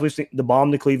surprise. We've seen the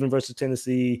bomb to Cleveland versus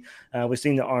Tennessee. We've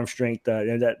seen the arm strength,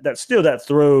 and that's still that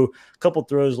throw, couple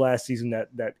throws last season,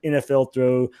 that NFL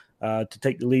throw to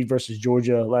take the lead versus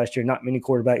Georgia last year. Not many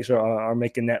quarterbacks are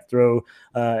making that throw,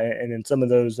 and then some of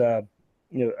those.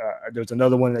 There's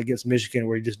another one against Michigan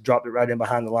where he just dropped it right in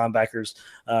behind the linebackers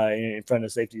in front of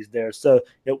the safeties there. So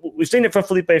we've seen it from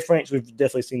Felipe Franks. We've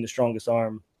definitely seen the strongest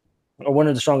arm, or one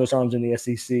of the strongest arms in the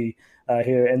SEC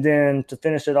here. And then to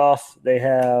finish it off, they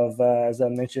have, as I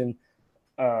mentioned,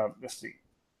 let's see,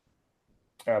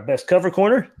 best cover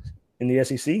corner in the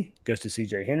SEC goes to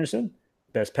CJ Henderson.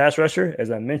 Best pass rusher, as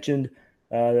I mentioned,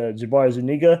 Jabari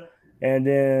Zuniga. And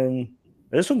then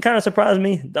this one kind of surprised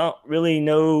me. Don't really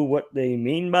know what they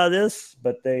mean by this,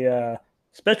 but they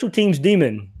special teams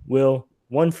demon, Will,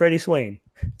 one Freddie Swain.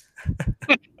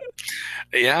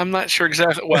 Yeah, I'm not sure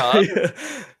exactly. Well,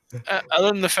 Other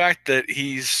than the fact that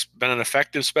he's been an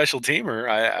effective special teamer,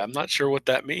 I'm not sure what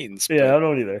that means. Yeah, I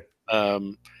don't either.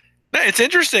 It's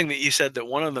interesting that you said that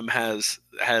one of them has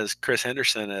Chris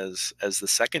Henderson as the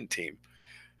second team.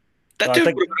 That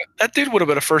dude would have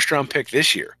been a first round pick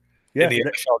this year in the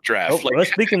NFL draft. Well,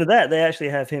 speaking of that, they actually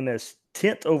have him as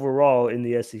 10th overall in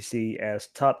the SEC as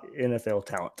top NFL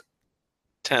talent.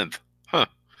 10th, huh?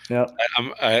 Yep.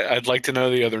 I'd like to know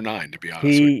the other 9. To be honest,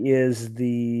 he is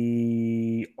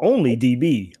the only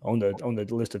DB on the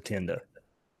list of 10, though.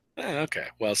 Okay,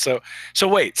 well, so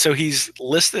wait, so he's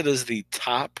listed as the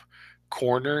top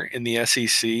corner in the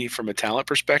SEC from a talent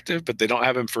perspective, but they don't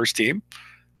have him first team.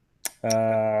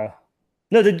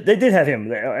 No, they did have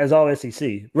him as all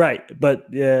SEC, right? But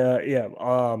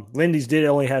Lindy's did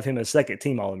only have him as second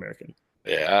team All American.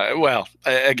 Yeah, well,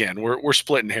 again, we're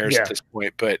splitting hairs at this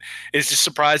point, but it's just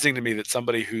surprising to me that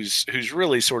somebody who's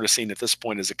really sort of seen at this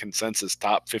point as a consensus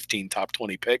top 15, top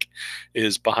 20 pick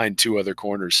is behind 2 other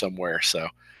corners somewhere. So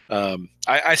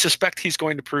I suspect he's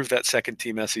going to prove that second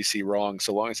team SEC wrong,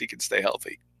 so long as he can stay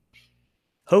healthy.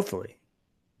 Hopefully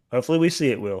we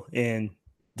see it, Will, in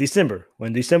December.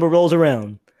 When December rolls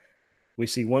around, we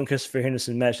see one Christopher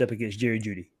Henderson matched up against Jerry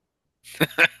Jeudy.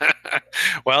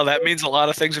 Well, that means a lot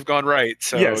of things have gone right.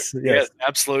 So yes,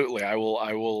 absolutely. I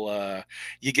will.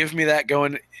 You give me that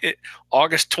going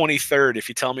August 23rd. If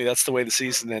you tell me that's the way the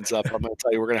season ends up, I'm going to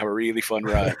tell you we're going to have a really fun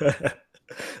ride.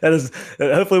 That is.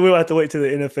 Hopefully, we'll have to wait till the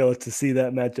NFL to see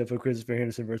that matchup of Christopher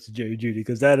Henderson versus Jerry Jeudy,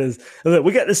 because that is.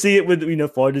 We got to see it with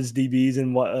Florida's DBs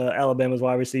and Alabama's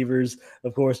wide receivers.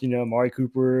 Of course, Amari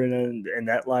Cooper and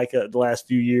that the last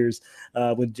few years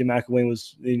when Jim McElwain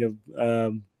was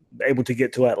able to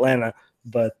get to Atlanta.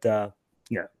 But that's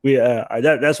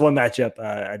one matchup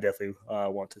I definitely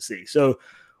want to see. So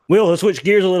let's switch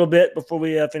gears a little bit before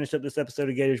we finish up this episode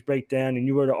of Gators Breakdown. And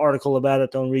you wrote an article about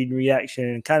it on Read and Reaction,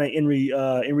 and kind of in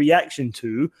reaction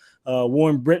to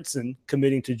Warren Brinson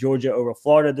committing to Georgia over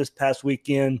Florida this past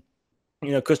weekend.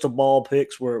 Crystal ball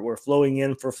picks were flowing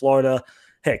in for Florida.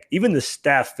 Heck, even the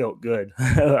staff felt good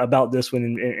about this one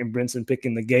in Brinson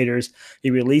picking the Gators. He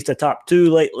released a top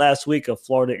 2 late last week of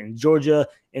Florida and Georgia,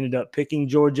 ended up picking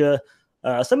Georgia.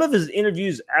 Some of his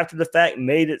interviews after the fact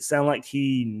made it sound like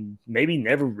he maybe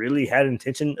never really had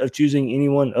intention of choosing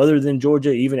anyone other than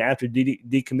Georgia, even after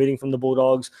decommitting from the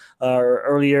Bulldogs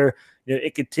earlier.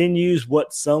 It continues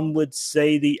what some would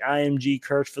say the IMG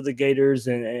curse for the Gators,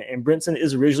 and Brinson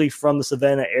is originally from the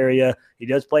Savannah area. He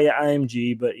does play at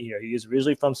IMG, but he is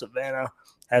originally from Savannah,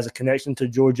 has a connection to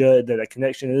Georgia. That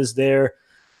connection is there.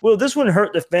 Well, this one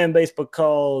hurt the fan base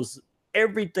because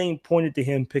everything pointed to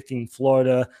him picking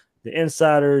Florida. The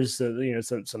insiders,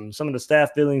 some of the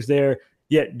staff feelings there.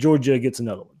 Yet Georgia gets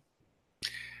another one.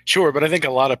 Sure, but I think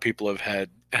a lot of people have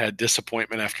had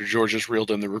disappointment after Georgia's reeled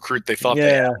in the recruit they thought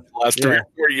they had in the last 3 or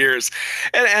 4 years.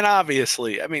 And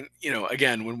obviously, I mean,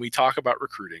 again, when we talk about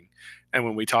recruiting and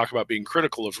when we talk about being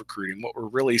critical of recruiting, what we're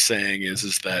really saying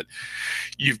is that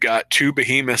you've got 2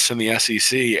 behemoths in the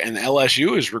SEC, and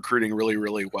LSU is recruiting really,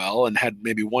 really well and had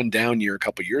maybe one down year a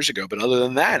couple years ago. But other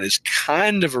than that, is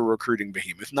kind of a recruiting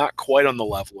behemoth, not quite on the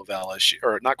level of LSU,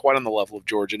 or not quite on the level of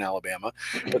Georgia and Alabama,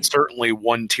 but certainly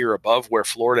one tier above where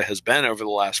Florida has been over the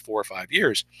last 4 or 5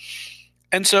 years.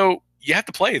 And so you have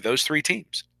to play those 3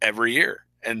 teams every year.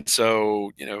 And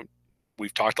so,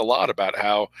 we've talked a lot about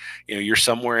how, you're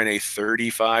somewhere in a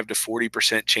 35 to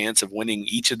 40% chance of winning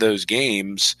each of those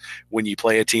games when you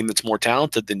play a team that's more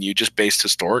talented than you, just based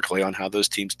historically on how those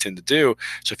teams tend to do.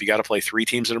 So if you got to play 3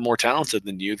 teams that are more talented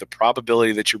than you, the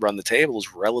probability that you run the table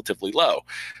is relatively low.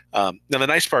 Now, the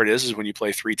nice part is when you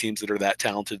play 3 teams that are that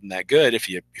talented and that good, if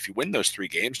you win those 3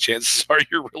 games, chances are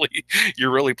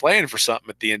you're really playing for something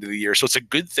at the end of the year. So it's a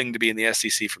good thing to be in the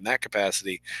SEC from that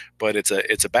capacity, but it's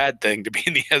a bad thing to be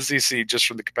in the SEC just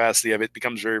from the capacity of it.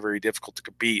 Becomes very, very difficult to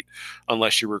compete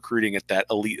unless you're recruiting at that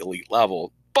elite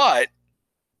level. But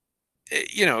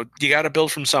you got to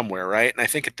build from somewhere, right? And I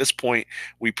think at this point,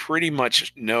 we pretty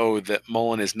much know that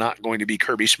Mullen is not going to be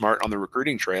Kirby Smart on the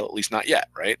recruiting trail, at least not yet,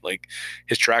 right? Like,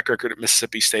 his track record at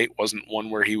Mississippi State wasn't one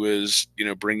where he was,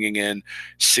 bringing in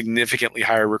significantly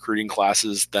higher recruiting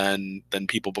classes than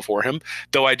people before him.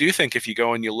 Though I do think if you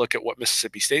go and you look at what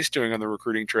Mississippi State's doing on the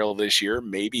recruiting trail this year,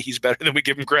 maybe he's better than we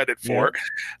give him credit for.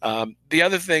 Yeah. The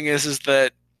other thing is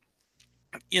that,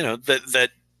 that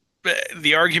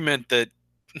the argument that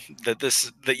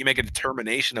you make a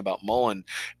determination about Mullen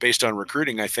based on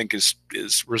recruiting, I think is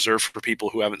reserved for people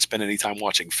who haven't spent any time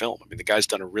watching film. I mean, the guy's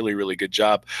done a really, really good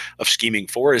job of scheming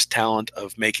for his talent,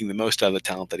 of making the most out of the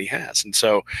talent that he has. And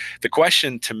so the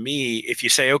question to me, if you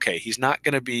say, okay, he's not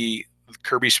going to be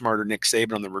Kirby Smart or Nick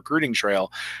Saban on the recruiting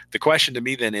trail, the question to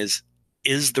me then is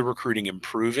is the recruiting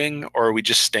improving, or are we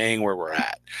just staying where we're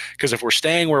at? Because if we're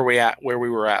staying where we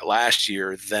were at last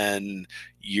year, then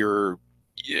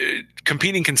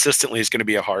competing consistently is going to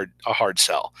be a hard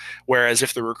sell. Whereas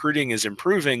if the recruiting is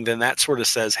improving, then that sort of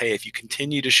says, hey, if you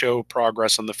continue to show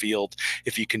progress on the field,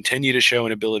 if you continue to show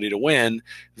an ability to win,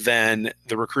 then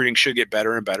the recruiting should get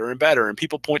better and better and better. And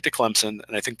people point to Clemson,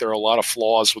 and I think there are a lot of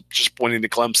flaws with just pointing to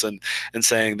Clemson and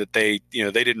saying that they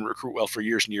didn't recruit well for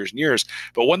years and years and years.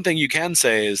 But one thing you can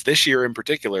say is this year in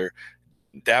particular,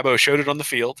 Dabo showed it on the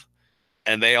field,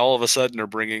 and they all of a sudden are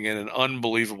bringing in an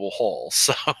unbelievable haul.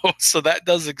 So that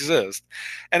does exist.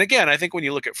 And again, I think when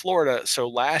you look at Florida, so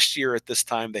last year at this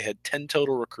time, they had 10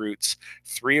 total recruits.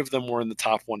 3 of them were in the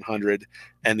top 100,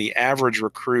 and the average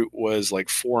recruit was like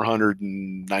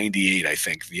 498, I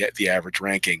think, the average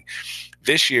ranking.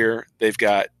 This year, they've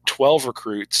got 12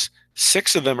 recruits.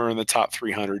 6 of them are in the top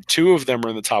 300. 2 of them are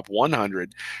in the top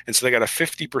 100. And so they got a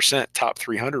 50% top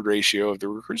 300 ratio of the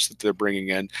recruits that they're bringing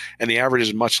in. And the average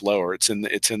is much lower. It's in the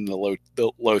low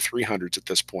 300s at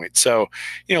this point. So,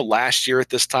 last year at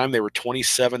this time, they were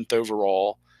 27th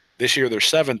overall. This year, they're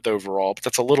 7th overall, but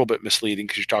that's a little bit misleading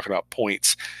because you're talking about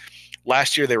points.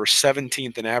 Last year, they were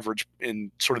 17th in average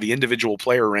in sort of the individual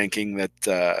player ranking that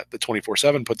the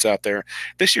 24/7 puts out there.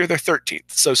 This year, they're 13th.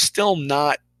 So still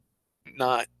not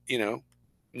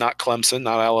Clemson,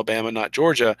 not Alabama, not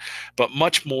Georgia, but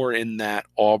much more in that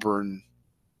Auburn,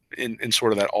 in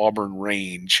sort of that Auburn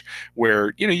range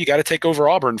where, you got to take over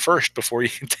Auburn first before you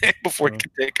can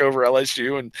take over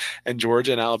LSU and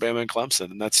Georgia and Alabama and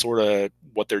Clemson. And that's sort of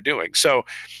what they're doing. So,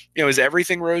 is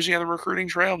everything rosy on the recruiting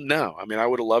trail? No. I mean, I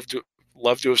would have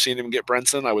loved to have seen him get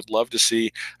Brenson. I would love to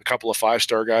see a couple of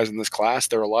 5-star guys in this class.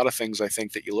 There are a lot of things I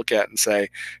think that you look at and say,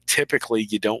 typically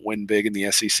you don't win big in the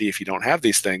SEC if you don't have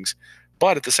these things.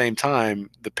 But at the same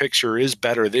time, the picture is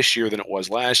better this year than it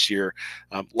was last year.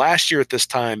 Last year at this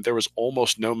time, there was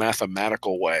almost no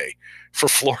mathematical way for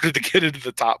Florida to get into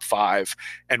the top 5.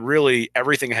 And really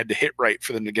everything had to hit right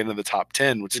for them to get into the top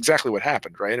 10, which is exactly what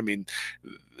happened, right? I mean,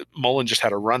 Mullen just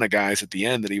had a run of guys at the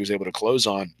end that he was able to close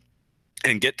on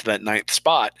and get to that 9th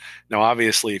spot. Now,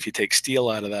 obviously, if you take Steele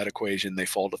out of that equation, they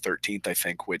fall to 13th, I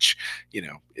think, which,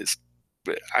 is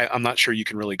I'm not sure you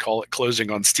can really call it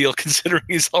closing on Steele considering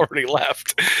he's already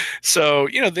left. So,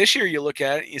 this year you look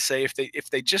at it and you say if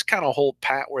they just kind of hold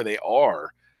pat where they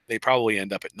are, they probably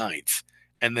end up at 9th.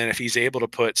 And then if he's able to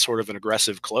put sort of an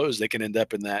aggressive close, they can end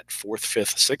up in that 4th,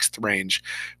 5th, 6th range,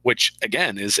 which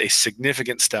again is a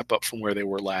significant step up from where they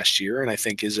were last year. And I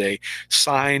think is a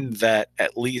sign that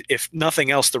at least, if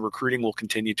nothing else, the recruiting will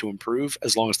continue to improve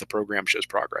as long as the program shows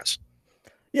progress.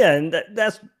 Yeah. And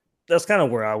that's kind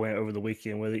of where I went over the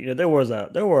weekend with it. There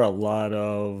were a lot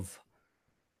of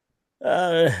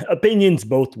opinions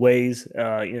both ways.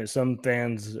 Some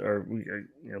fans are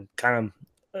kind of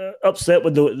upset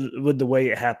with the way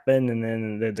it happened, and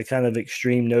then the kind of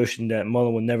extreme notion that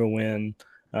Mullen would never win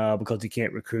because he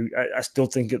can't recruit. I still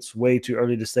think it's way too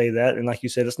early to say that. And like you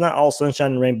said, it's not all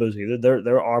sunshine and rainbows either.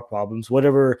 There are problems,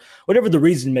 whatever the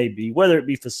reason may be, whether it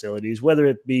be facilities, whether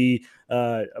it be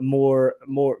more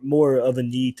of a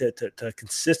need to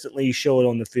consistently show it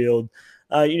on the field.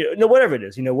 Whatever it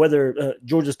is, whether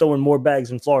Georgia's throwing more bags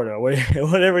than Florida, or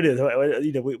whatever it is,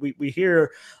 we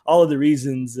hear all of the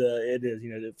reasons it is.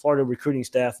 The Florida recruiting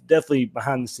staff definitely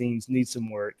behind the scenes needs some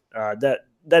work. That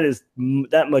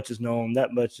much is known.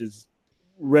 That much is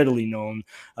readily known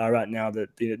right now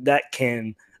that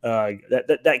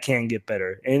can get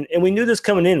better. And we knew this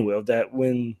coming in, Will, that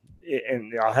when.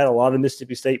 And I had a lot of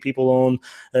Mississippi State people on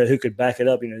who could back it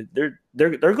up. They're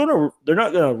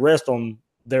not gonna rest on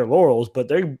their laurels, but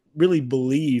they really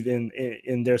believe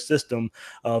in their system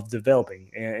of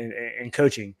developing and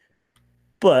coaching.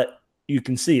 But you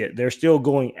can see it. They're still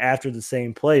going after the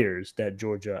same players that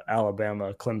Georgia,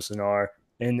 Alabama, Clemson are,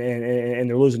 and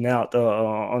they're losing out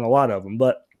on a lot of them.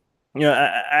 But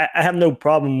I have no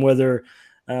problem whether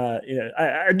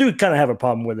I do kind of have a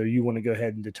problem whether you want to go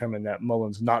ahead and determine that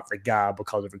Mullen's not the guy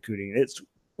because of recruiting. It's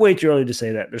way too early to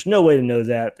say that. There's no way to know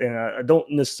that, and I don't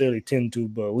necessarily tend to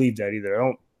believe that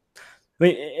either.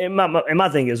 My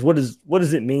thing is, what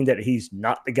does it mean that he's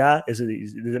not the guy? Does it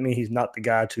mean he's not the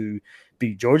guy to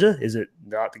beat Georgia? Is it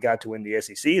not the guy to win the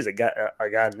SEC? Is it a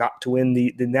guy not to win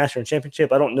the national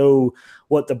championship? I don't know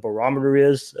what the barometer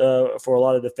is for a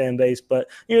lot of the fan base, but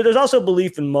there's also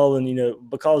belief in Mullen,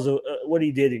 because of what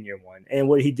he did in year one and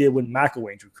what he did with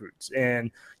McElwain's recruits,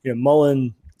 and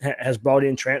Mullen has brought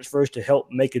in transfers to help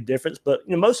make a difference. But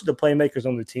most of the playmakers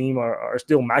on the team are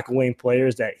still McElwain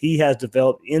players that he has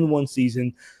developed in one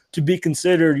season to be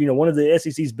considered, one of the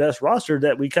SEC's best roster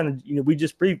that we kind of, we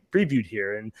just previewed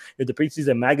here. And the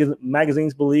preseason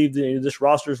magazines believe that this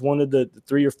roster is one of the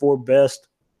 3 or 4 best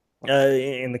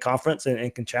in the conference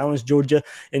and can challenge Georgia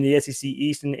in the SEC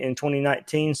East in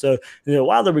 2019. So,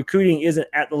 while the recruiting isn't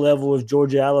at the level of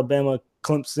Georgia, Alabama,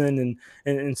 Clemson,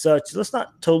 and such, let's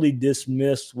not totally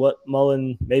dismiss what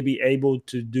Mullen may be able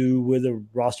to do with a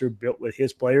roster built with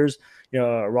his players,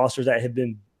 rosters that have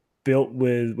been built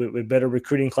with better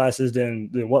recruiting classes than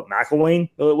what McElwain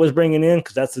was bringing in,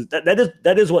 because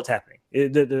that is what's happening.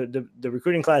 The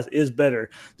recruiting class is better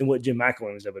than what Jim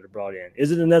McElwain was able to brought in. Is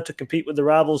it enough to compete with the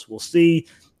rivals? We'll see.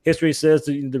 History says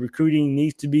the recruiting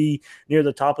needs to be near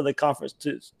the top of the conference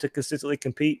to consistently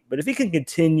compete. But if he can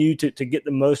continue to get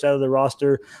the most out of the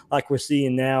roster like we're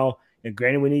seeing now, and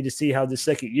granted we need to see how the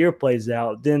second year plays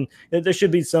out, then there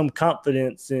should be some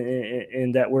confidence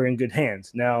in that we're in good hands.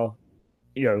 Now,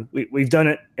 we've done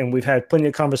it and we've had plenty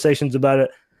of conversations about it.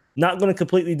 Not going to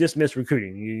completely dismiss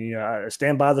recruiting.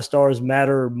 Stand by the stars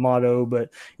matter motto, but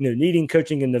needing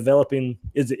coaching and developing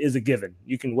is a given.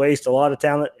 You can waste a lot of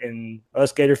talent, and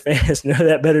us Gator fans know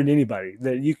that better than anybody.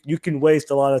 That you can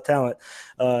waste a lot of talent,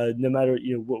 no matter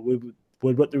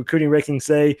what the recruiting rankings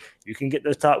say. You can get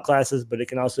those top classes, but it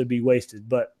can also be wasted.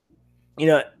 But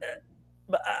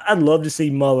I'd love to see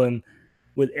Mullen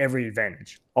with every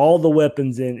advantage, all the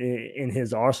weapons in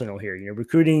his arsenal here.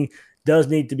 Recruiting does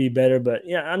need to be better, but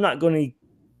I'm not going to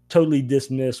totally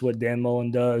dismiss what Dan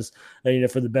Mullen does,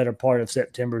 for the better part of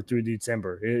September through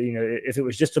December. If it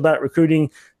was just about recruiting,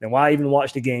 then why even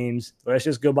watch the games? Let's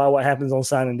just go by what happens on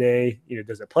signing day.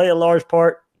 Does it play a large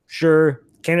part? Sure.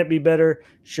 Can it be better?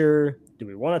 Sure. Do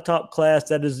we want a top class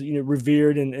that is,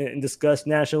 revered and discussed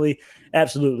nationally?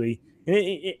 Absolutely. And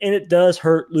it does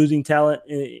hurt losing talent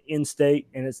in state,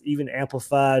 and it's even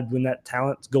amplified when that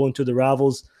talent's going to the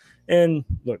rivals. And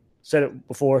look, said it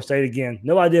before, say it again.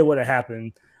 No idea what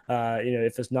happened.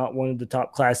 If it's not one of the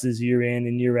top classes year in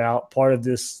and year out. Part of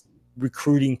this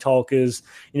recruiting talk is,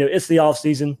 it's the off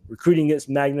season. Recruiting gets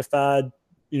magnified,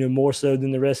 more so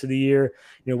than the rest of the year.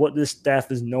 What this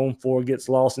staff is known for gets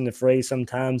lost in the phrase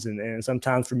sometimes, and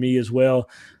sometimes for me as well.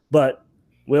 But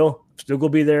we'll still go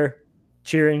be there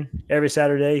cheering every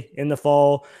Saturday in the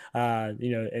fall,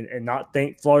 and not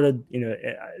think Florida,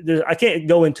 I can't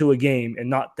go into a game and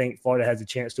not think Florida has a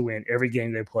chance to win every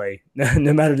game they play,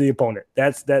 no matter the opponent.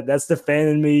 That's the fan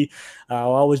in me.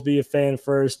 I'll always be a fan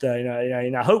first.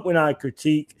 And I hope when I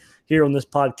critique here on this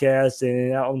podcast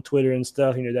and out on Twitter and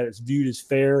stuff, that it's viewed as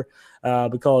fair,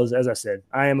 because as I said,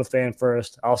 I am a fan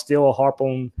first. I'll still harp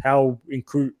on how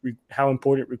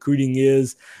important recruiting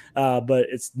is, but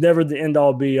it's never the end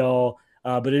all be all.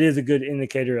 But it is a good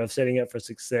indicator of setting up for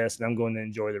success, and I'm going to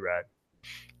enjoy the ride.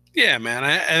 Yeah, man.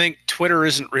 I think Twitter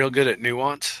isn't real good at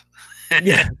nuance.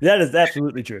 Yeah, that is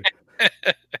absolutely true.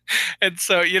 And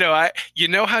so, how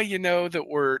that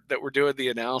we're doing the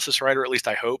analysis right, or at least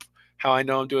I hope how I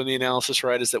know I'm doing the analysis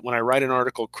right, is that when I write an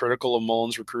article critical of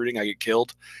Mullen's recruiting, I get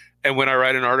killed. And when I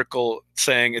write an article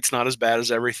saying it's not as bad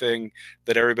as everything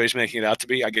that everybody's making it out to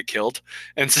be, I get killed.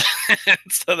 And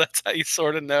so that's how you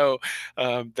sort of know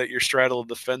that you're straddling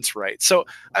the fence right. So,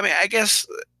 I guess,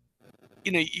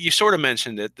 you sort of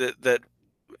mentioned it, that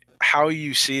how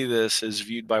you see this is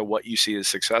viewed by what you see as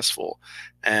successful.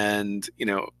 And,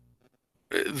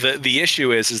 the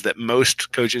issue is that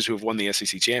most coaches who have won the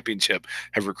SEC championship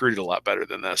have recruited a lot better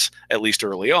than this, at least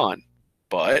early on.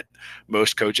 But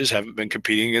most coaches haven't been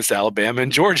competing against Alabama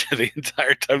and Georgia the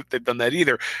entire time they've done that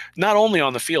either, not only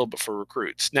on the field, but for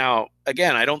recruits. Now,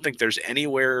 again, I don't think there's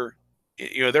anywhere,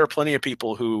 there are plenty of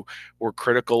people who were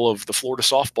critical of the Florida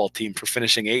softball team for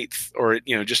finishing 8th or,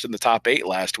 just in the top 8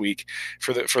 last week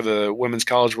for the Women's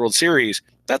College World Series.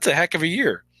 That's a heck of a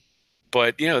year.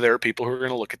 But, there are people who are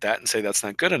going to look at that and say that's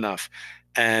not good enough.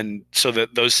 And so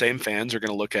that those same fans are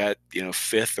going to look at,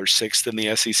 5th or 6th in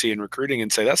the SEC in recruiting and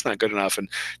say that's not good enough. And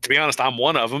to be honest, I'm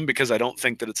one of them, because I don't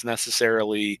think that it's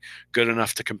necessarily good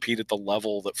enough to compete at the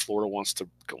level that Florida wants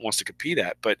to compete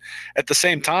at. But at the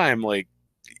same time, who are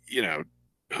you going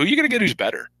to get who's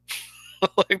better?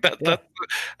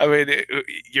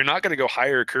 You're not going to go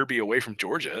hire Kirby away from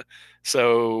Georgia.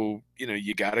 So,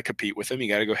 you got to compete with him. You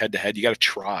got to go head to head. You got to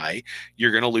try.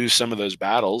 You're going to lose some of those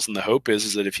battles. And the hope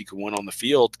is that if you can win on the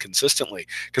field consistently,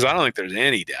 because I don't think there's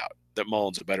any doubt that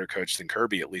Mullen's a better coach than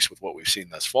Kirby, at least with what we've seen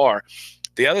thus far.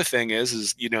 The other thing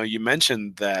is you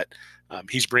mentioned that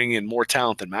he's bringing in more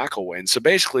talent than McElwain. So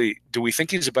basically, do we think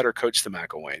he's a better coach than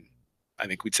McElwain? I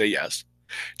think we'd say yes.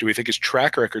 Do we think his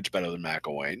track record's better than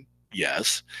McElwain?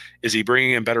 Yes. Is he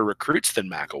bringing in better recruits than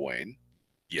McElwain?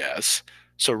 Yes.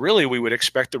 So really, we would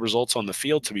expect the results on the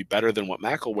field to be better than what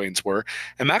McElwain's were.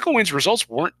 And McElwain's results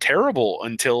weren't terrible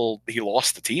until he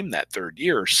lost the team that third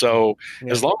year. So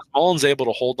as long as Mullen's able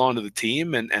to hold on to the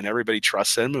team and everybody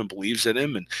trusts him and believes in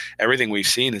him and everything we've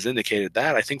seen has indicated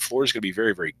that, I think Florida's going to be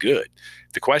very, very good.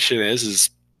 The question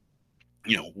is,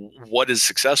 what is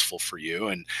successful for you?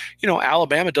 And,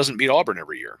 Alabama doesn't beat Auburn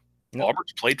every year. Yep.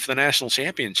 Auburn's played for the national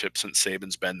championship since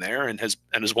Saban's been there and has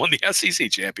won the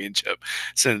SEC championship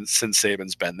since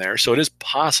Saban's been there. So it is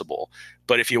possible.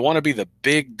 But if you want to be the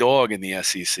big dog in the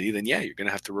SEC, then you're going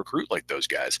to have to recruit like those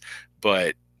guys.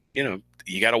 But, you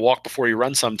got to walk before you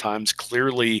run sometimes.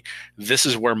 Clearly, this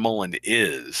is where Mullen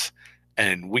is.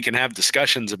 And we can have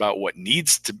discussions about what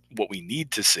we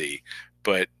need to see.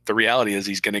 But the reality is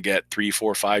he's going to get 3,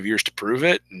 4, 5 years to prove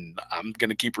it. And I'm going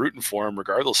to keep rooting for him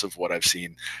regardless of what I've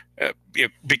seen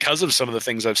because of some of the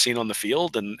things I've seen on the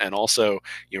field and also,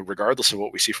 regardless of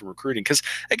what we see from recruiting. Because,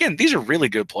 again, these are really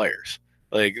good players.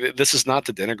 Like, this is not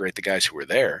to denigrate the guys who were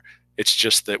there. It's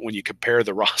just that when you compare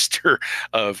the roster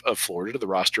of Florida to the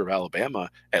roster of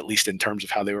Alabama, at least in terms of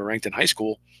how they were ranked in high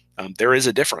school, there is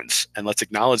a difference. And let's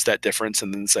acknowledge that difference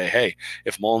and then say, hey,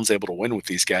 if Mullen's able to win with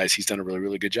these guys, he's done a really,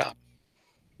 really good job.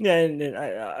 Yeah, and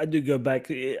I do go back.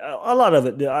 A lot of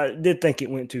it, I did think it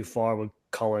went too far with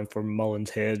calling for Mullen's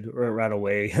head right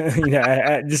away.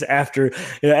 Just after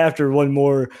one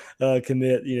more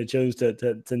commit, chose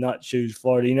to not choose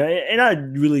Florida. And I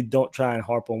really don't try and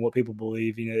harp on what people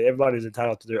believe. Everybody's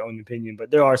entitled to their own opinion, but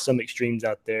there are some extremes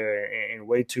out there, and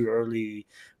way too early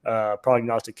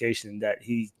prognostication that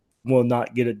he will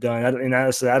not get it done. And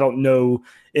honestly, I don't know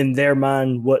in their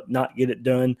mind what not get it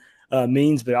done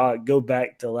means, but I'll go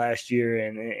back to last year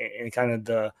and kind of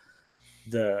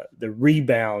the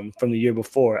rebound from the year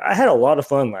before. I had a lot of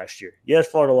fun last year. Yes,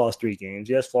 Florida lost 3 games.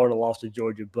 Yes, Florida lost to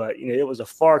Georgia, but it was a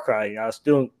far cry. I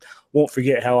still won't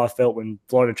forget how I felt when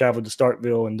Florida traveled to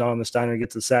Starkville and Donovan Steiner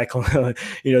gets a sack on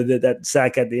that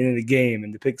sack at the end of the game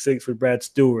and the pick 6 for Brad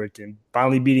Stewart and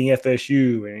finally beating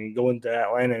FSU and going to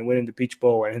Atlanta and winning the Peach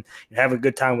Bowl and having a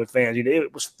good time with fans.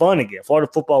 It was fun again. Florida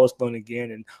football was fun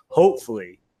again, and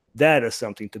hopefully that is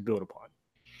something to build upon.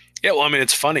 Yeah, well, I mean,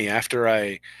 it's funny. After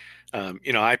I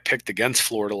picked against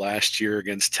Florida last year,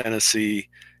 against Tennessee,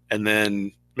 and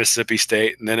then Mississippi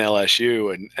State, and then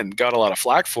LSU, and got a lot of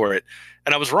flack for it.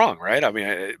 And I was wrong, right? I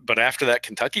mean, but after that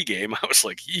Kentucky game, I was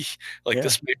like,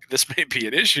 this may be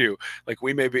an issue. Like,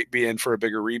 we may be in for a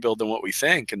bigger rebuild than what we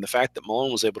think. And the fact that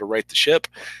Mullen was able to right the ship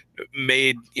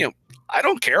made, I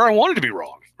don't care. I wanted to be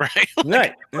wrong. Right.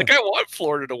 Like I want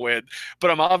Florida to win,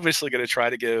 but I'm obviously going to try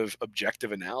to give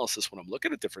objective analysis when I'm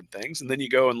looking at different things. And then you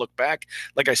go and look back.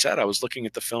 Like I said, I was looking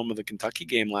at the film of the Kentucky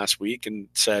game last week and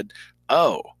said,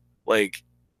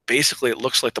 basically it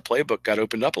looks like the playbook got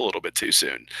opened up a little bit too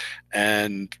soon.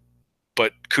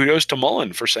 But kudos to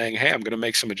Mullen for saying, hey, I'm going to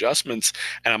make some adjustments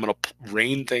and I'm going to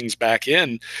rein things back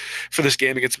in for this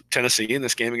game against Tennessee and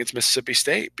this game against Mississippi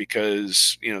State,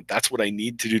 because, that's what I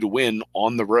need to do to win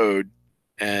on the road.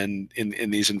 And in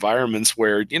these environments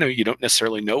where, you don't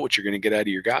necessarily know what you're going to get out of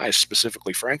your guys,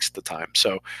 specifically Franks at the time.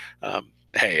 So,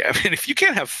 hey, I mean, if you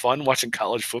can't have fun watching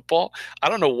college football, I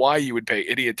don't know why you would pay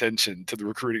any attention to the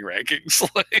recruiting rankings.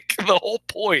 Like, the whole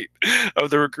point of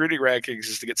the recruiting rankings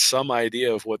is to get some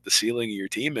idea of what the ceiling of your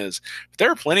team is. But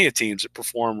there are plenty of teams that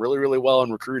perform really, really well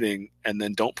in recruiting and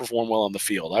then don't perform well on the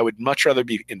field. I would much rather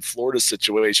be in Florida's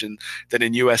situation than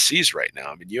in USC's right now.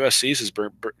 I mean, USC's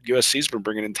been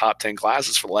bringing in top 10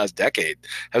 classes for the last decade.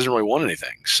 Hasn't really won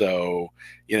anything. So,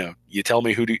 you tell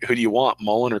me who do you want,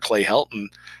 Mullen or Clay Helton?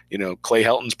 Clay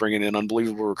Helton's bringing in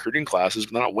unbelievable recruiting classes,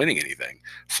 but they're not winning anything.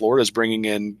 Florida's bringing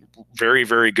in very,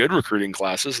 very good recruiting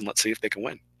classes, and let's see if they can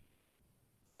win.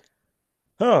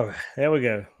 Oh, there we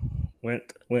go. Went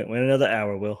another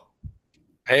hour, Will.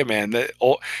 Hey, man,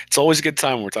 it's always a good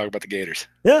time when we're talking about the Gators.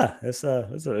 Yeah, it was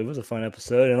a fun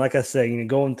episode, and like I said,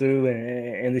 going through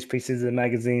and these preseason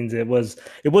magazines, it was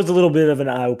a little bit of an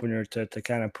eye opener to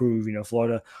kind of prove,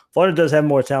 Florida does have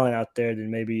more talent out there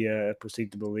than maybe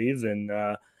proceed to believe, and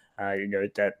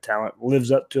that talent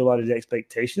lives up to a lot of the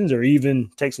expectations, or even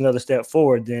takes another step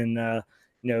forward. Then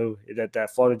that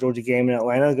Florida Georgia game in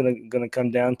Atlanta is gonna come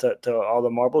down to all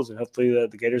the marbles, and hopefully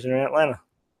the Gators are in Atlanta.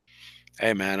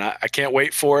 Hey, man, I can't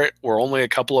wait for it. We're only a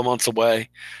couple of months away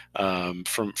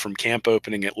from camp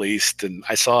opening, at least. And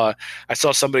I saw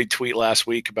somebody tweet last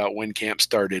week about when camp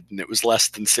started, and it was less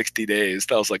than 60 days.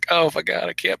 I was like, oh, my God,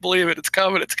 I can't believe it. It's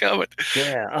coming. It's coming.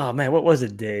 Yeah. Oh, man, what was the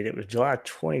date? It was July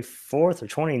 24th or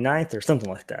 29th or something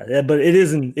like that. Yeah, but it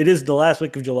is the last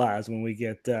week of July is when we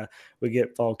get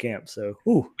fall camp. So,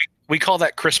 we call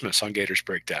that Christmas on Gators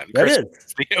Breakdown. That Christmas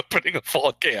is the opening of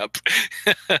fall camp.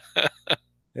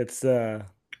 It's I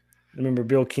remember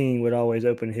Bill King would always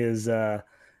open his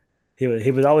he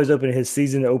would always open his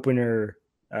season opener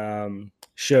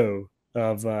show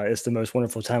of "It's the Most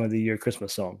Wonderful Time of the Year"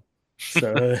 Christmas song.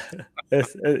 So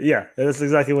yeah, that's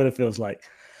exactly what it feels like.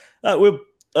 You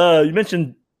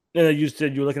mentioned you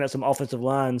said you were looking at some offensive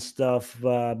line stuff,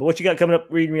 but what you got coming up?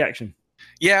 Read reaction.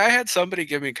 Yeah, I had somebody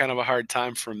give me kind of a hard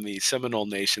time from the Seminole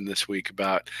Nation this week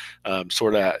about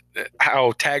sort of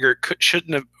how Taggart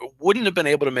wouldn't have been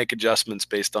able to make adjustments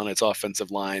based on its offensive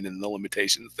line and the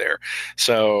limitations there.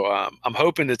 So I'm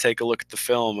hoping to take a look at the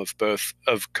film of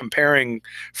comparing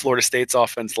Florida State's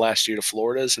offense last year to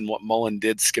Florida's and what Mullen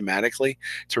did schematically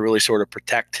to really sort of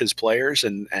protect his players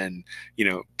and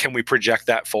can we project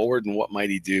that forward and what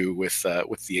might he do with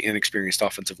the inexperienced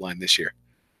offensive line this year?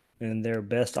 And their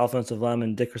best offensive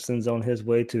lineman Dickerson's on his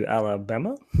way to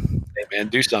Alabama. Hey man,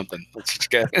 do something. Let's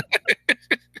just get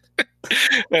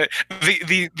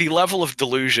the level of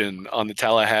delusion on the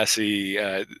Tallahassee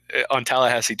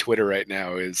Twitter right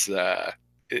now is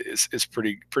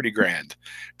pretty grand.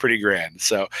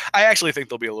 So I actually think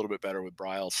they'll be a little bit better with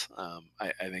Briles.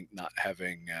 I think not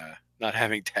having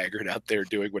Taggart out there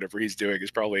doing whatever he's doing is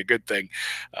probably a good thing.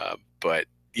 But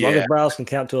yeah, as long as Briles can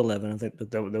count to 11, I think that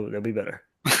they'll be better.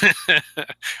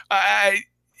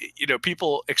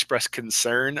 People express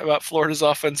concern about Florida's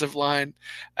offensive line.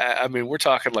 I mean, we're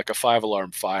talking like a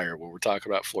 5-alarm fire when we're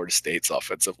talking about Florida State's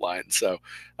offensive line. So,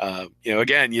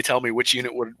 again, you tell me which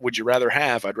unit would you rather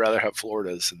have? I'd rather have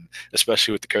Florida's, and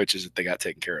especially with the coaches that they got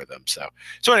taking care of them. So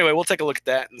anyway, we'll take a look at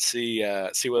that and see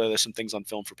whether there's some things on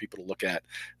film for people to look at,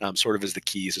 sort of as the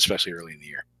keys, especially early in the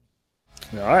year.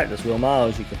 All right, that's Will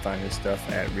Miles. You can find his stuff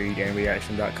at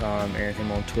readandreaction.com and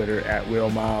him on Twitter at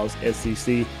Will Miles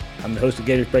SEC. I'm the host of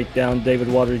Gators Breakdown, David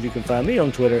Waters. You can find me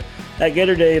on Twitter at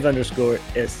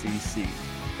GatorDave_SEC.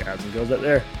 Guys and girls out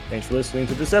there, thanks for listening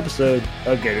to this episode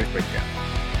of Gators Breakdown.